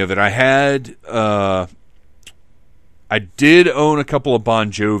owned any of it. I did own a couple of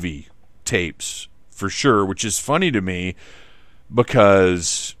Bon Jovi tapes, for sure, which is funny to me,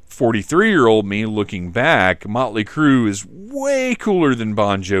 because 43-year-old me looking back, Motley Crue is way cooler than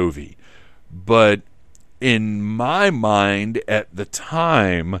Bon Jovi. But in my mind at the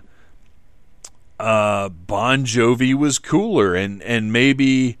time, Bon Jovi was cooler, and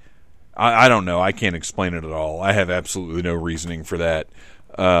maybe, I don't know, I can't explain it at all. I have absolutely no reasoning for that.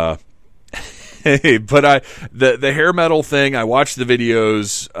 But the hair metal thing, I watched the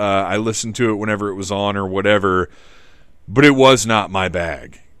videos, I listened to it whenever it was on or whatever, but it was not my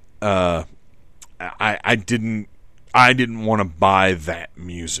bag. I didn't want to buy that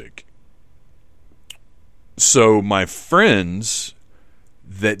music. So my friends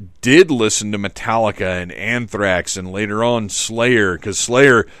that did listen to Metallica and Anthrax and later on Slayer, because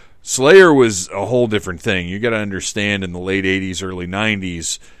Slayer was a whole different thing. You got to understand, in the late 80s, early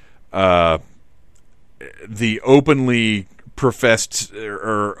 90s, the openly professed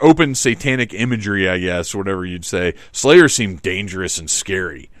or open satanic imagery, I guess, whatever you'd say, Slayer seemed dangerous and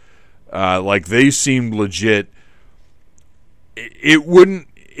scary. Like, they seemed legit. It wouldn't,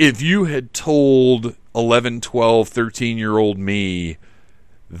 if you had told 11, 12, 13-year-old me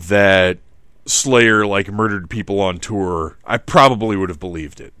that Slayer like murdered people on tour, I probably would have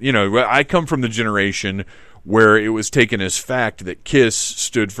believed it. You know, I come from the generation where it was taken as fact that KISS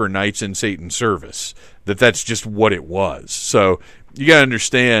stood for Knights in Satan's Service, that's just what it was. So you got to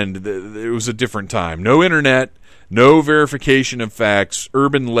understand that it was a different time. No internet, no verification of facts,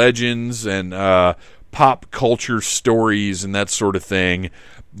 urban legends and pop culture stories and that sort of thing.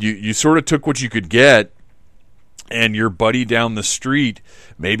 You sort of took what you could get, and your buddy down the street,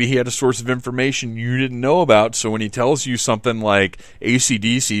 maybe he had a source of information you didn't know about, so when he tells you something like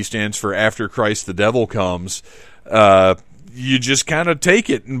AC/DC stands for After Christ the Devil Comes, you just kind of take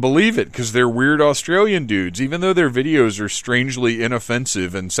it and believe it, because they're weird Australian dudes, even though their videos are strangely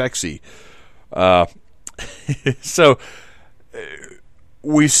inoffensive and sexy. So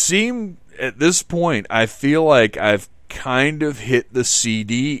we seem, at this point, I feel like I've kind of hit the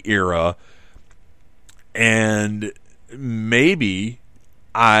CD era, and maybe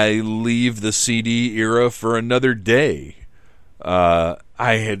I leave the CD era for another day. I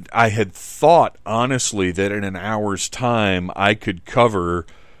had thought, honestly, that in an hour's time I could cover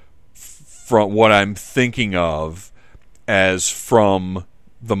from what I'm thinking of as from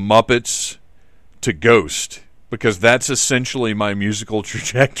the Muppets to Ghost, because that's essentially my musical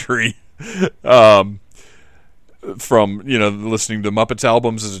trajectory. From, you know, listening to Muppets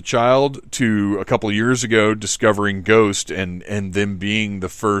albums as a child to a couple of years ago discovering Ghost and them being the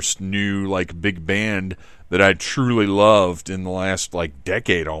first new like big band that I truly loved in the last like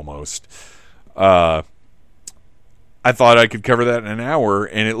decade almost. I thought I could cover that in an hour,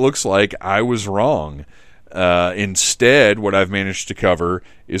 and it looks like I was wrong. Instead, what I've managed to cover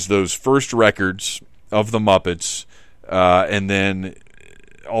is those first records of the Muppets, and then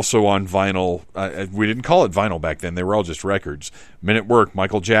also on vinyl. We didn't call it vinyl back then. They were all just records. Men at Work,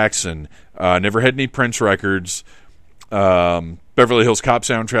 Michael Jackson. Never had any Prince records. Beverly Hills Cop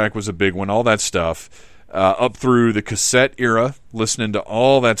soundtrack was a big one. All that stuff. Up through the cassette era, listening to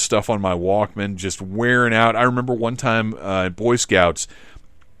all that stuff on my Walkman, just wearing out. I remember one time at Boy Scouts,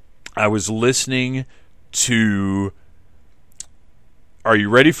 I was listening to Are You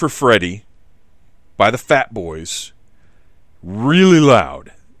Ready for Freddy by the Fat Boys really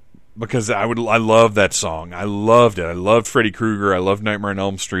loud, because I love that song. I loved it. I loved Freddy Krueger. I loved Nightmare on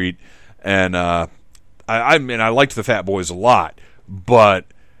Elm Street, and I liked the Fat Boys a lot. But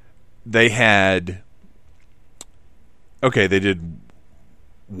they had, they did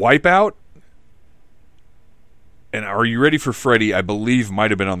Wipeout, and Are You Ready for Freddy, I believe,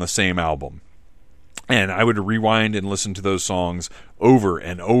 might have been on the same album. And I would rewind and listen to those songs over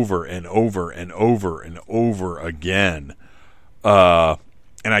and over and over and over and over again.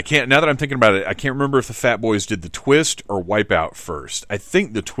 And I can't, now that I'm thinking about it, I can't remember if the Fat Boys did the Twist or Wipeout first. I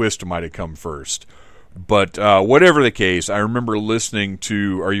think the Twist might have come first. But whatever the case, I remember listening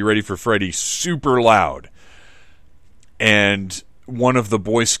to Are You Ready for Freddy super loud. And one of the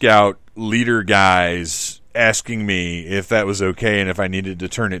Boy Scout leader guys asking me if that was okay and if I needed to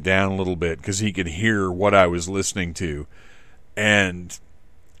turn it down a little bit because he could hear what I was listening to. And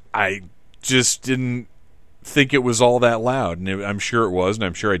I just didn't think it was all that loud, and I'm sure it was, and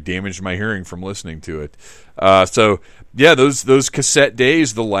I'm sure I damaged my hearing from listening to it. So yeah, those cassette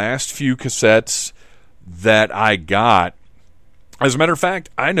days, the last few cassettes that I got, as a matter of fact,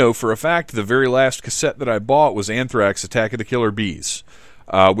 I know for a fact the very last cassette that I bought was Anthrax Attack of the Killer Bees,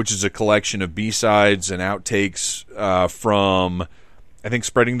 which is a collection of B-sides and outtakes from, I think,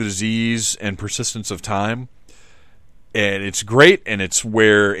 Spreading the Disease and Persistence of Time. And it's great, and it's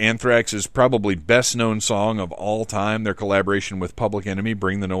where Anthrax's probably best-known song of all time, their collaboration with Public Enemy,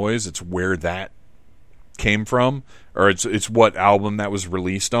 Bring the Noise, it's where that came from, or it's what album that was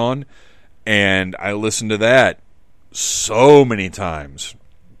released on. And I listened to that so many times.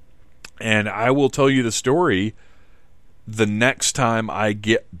 And I will tell you the story the next time I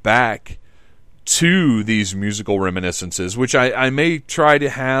get back to these musical reminiscences, which I may try to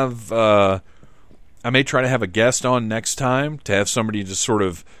have... I may try to have a guest on next time to have somebody just sort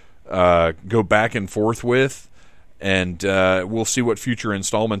of go back and forth with And we'll see what future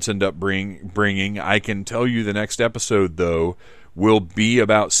installments end up bringing. I can tell you the next episode, though, will be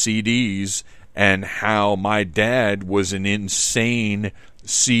about CDs and how my dad was an insane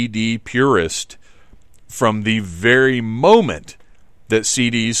CD purist from the very moment that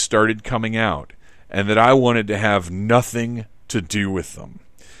CDs started coming out, and that I wanted to have nothing to do with them.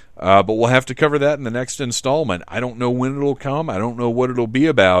 But we'll have to cover that in the next installment. I don't know when it'll come. I don't know what it'll be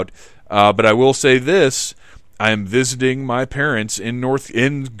about. But I will say this. I am visiting my parents in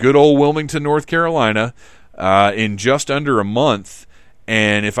good old Wilmington, North Carolina, in just under a month.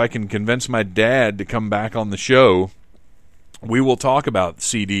 And if I can convince my dad to come back on the show, we will talk about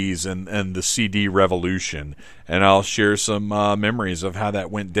CDs and the CD revolution. And I'll share some memories of how that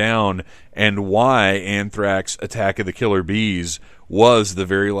went down and why Anthrax Attack of the Killer Bees was the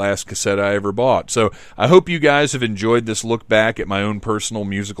very last cassette I ever bought. So I hope you guys have enjoyed this look back at my own personal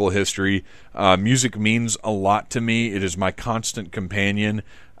musical history. Music means a lot to me. It is my constant companion.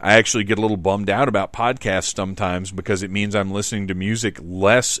 I actually get a little bummed out about podcasts sometimes because it means I'm listening to music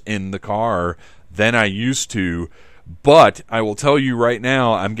less in the car than I used to. But I will tell you right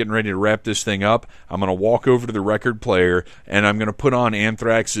now, I'm getting ready to wrap this thing up. I'm going to walk over to the record player, and I'm going to put on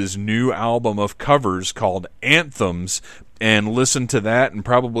Anthrax's new album of covers called Anthems, and listen to that and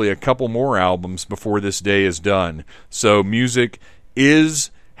probably a couple more albums before this day is done. So music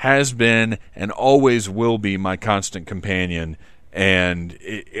has been, and always will be my constant companion. And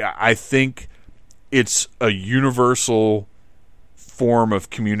I think it's a universal form of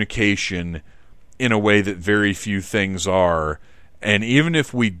communication in a way that very few things are. And even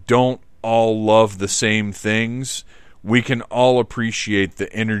if we don't all love the same things, we can all appreciate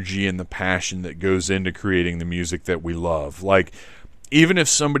the energy and the passion that goes into creating the music that we love. Like, even if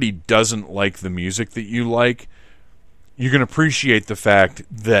somebody doesn't like the music that you like, you can appreciate the fact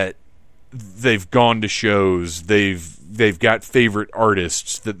that they've gone to shows, they've got favorite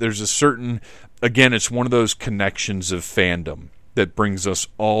artists, that there's a certain, again, it's one of those connections of fandom that brings us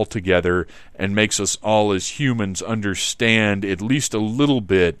all together and makes us all as humans understand at least a little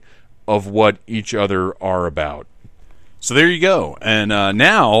bit of what each other are about. So there you go. And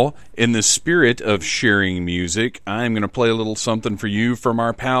now, in the spirit of sharing music, I'm going to play a little something for you from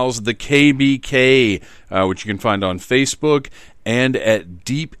our pals, the KBK, which you can find on Facebook and at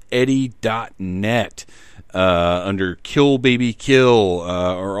deepeddy.net. Under Kill Baby Kill,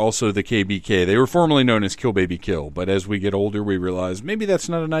 or also the KBK. They were formerly known as Kill Baby Kill, but as we get older, we realize maybe that's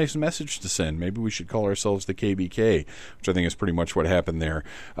not a nice message to send. Maybe we should call ourselves the KBK, which I think is pretty much what happened there.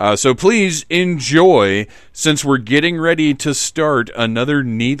 So please enjoy, since we're getting ready to start another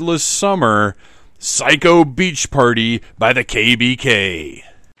needless summer, Psycho Beach Party by the KBK. They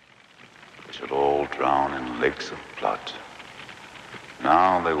shall all drown in lakes of blood.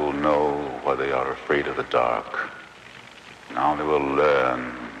 Now they will know why they are afraid of the dark. Now they will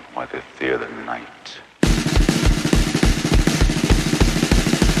learn why they fear the night.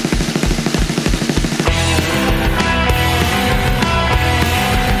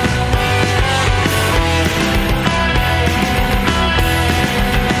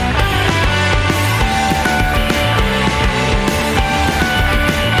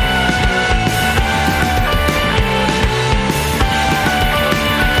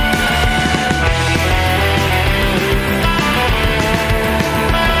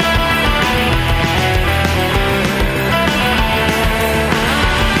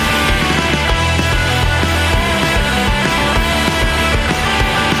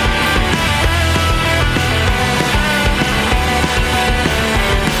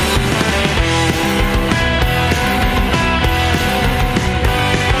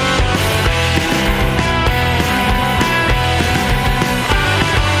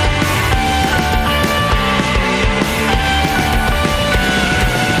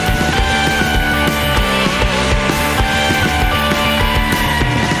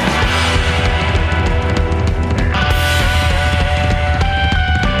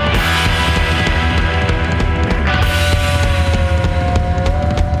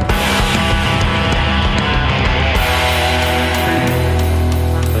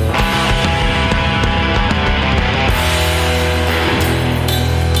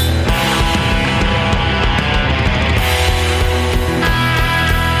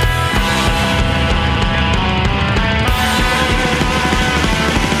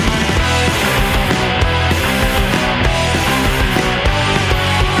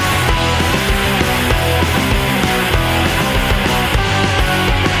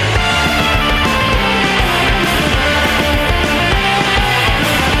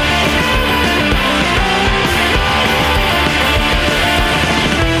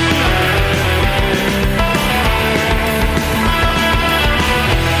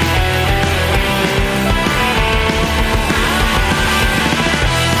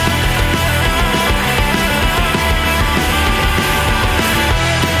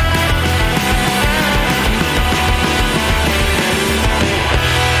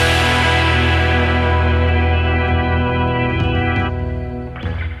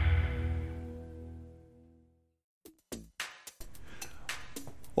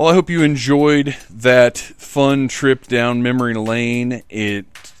 Well, I hope you enjoyed that fun trip down memory lane.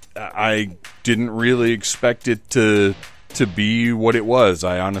 I didn't really expect it to be what it was.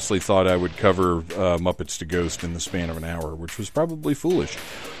 I honestly thought I would cover Muppets to Ghost in the span of an hour, which was probably foolish.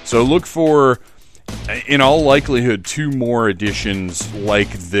 So look for, in all likelihood, 2 more editions like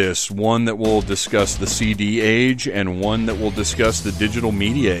this. One that will discuss the CD age and one that will discuss the digital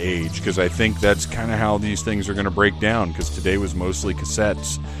media age, because I think that's kind of how these things are going to break down, because today was mostly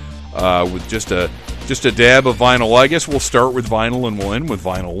cassettes with just a dab of vinyl. Well, I guess we'll start with vinyl and we'll end with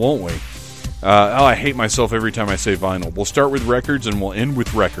vinyl, won't we? I hate myself every time I say vinyl. We'll start with records and we'll end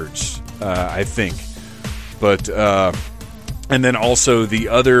with records, I think. But and then also the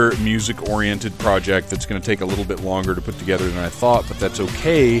other music-oriented project that's going to take a little bit longer to put together than I thought, but that's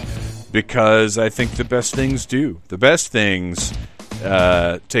okay, because I think the best things do. The best things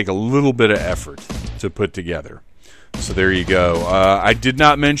take a little bit of effort to put together. So there you go. I did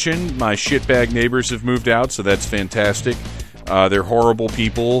not mention my shitbag neighbors have moved out, so that's fantastic. They're horrible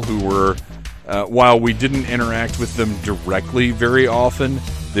people who were, while we didn't interact with them directly very often,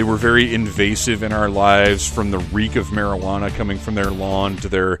 they were very invasive in our lives, from the reek of marijuana coming from their lawn to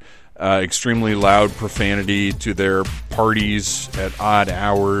their extremely loud profanity to their parties at odd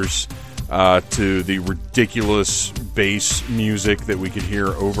hours to the ridiculous bass music that we could hear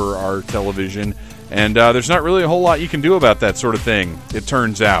over our television. And there's not really a whole lot you can do about that sort of thing, it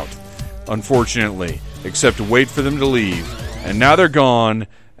turns out, unfortunately, except wait for them to leave. And now they're gone,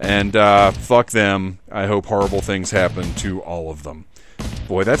 and fuck them. I hope horrible things happen to all of them.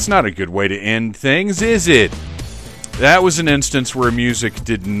 Boy, that's not a good way to end things, is it? That was an instance where music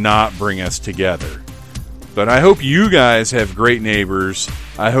did not bring us together. But I hope you guys have great neighbors.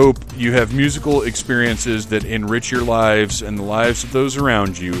 I hope you have musical experiences that enrich your lives and the lives of those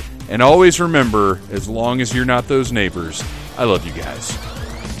around you. And always remember, as long as you're not those neighbors, I love you guys.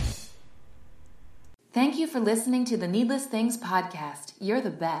 Thank you for listening to the Needless Things podcast. You're the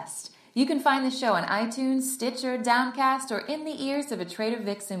best. You can find the show on iTunes, Stitcher, Downcast, or in the ears of a Trader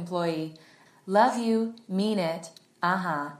Vic's employee. Love you, mean it,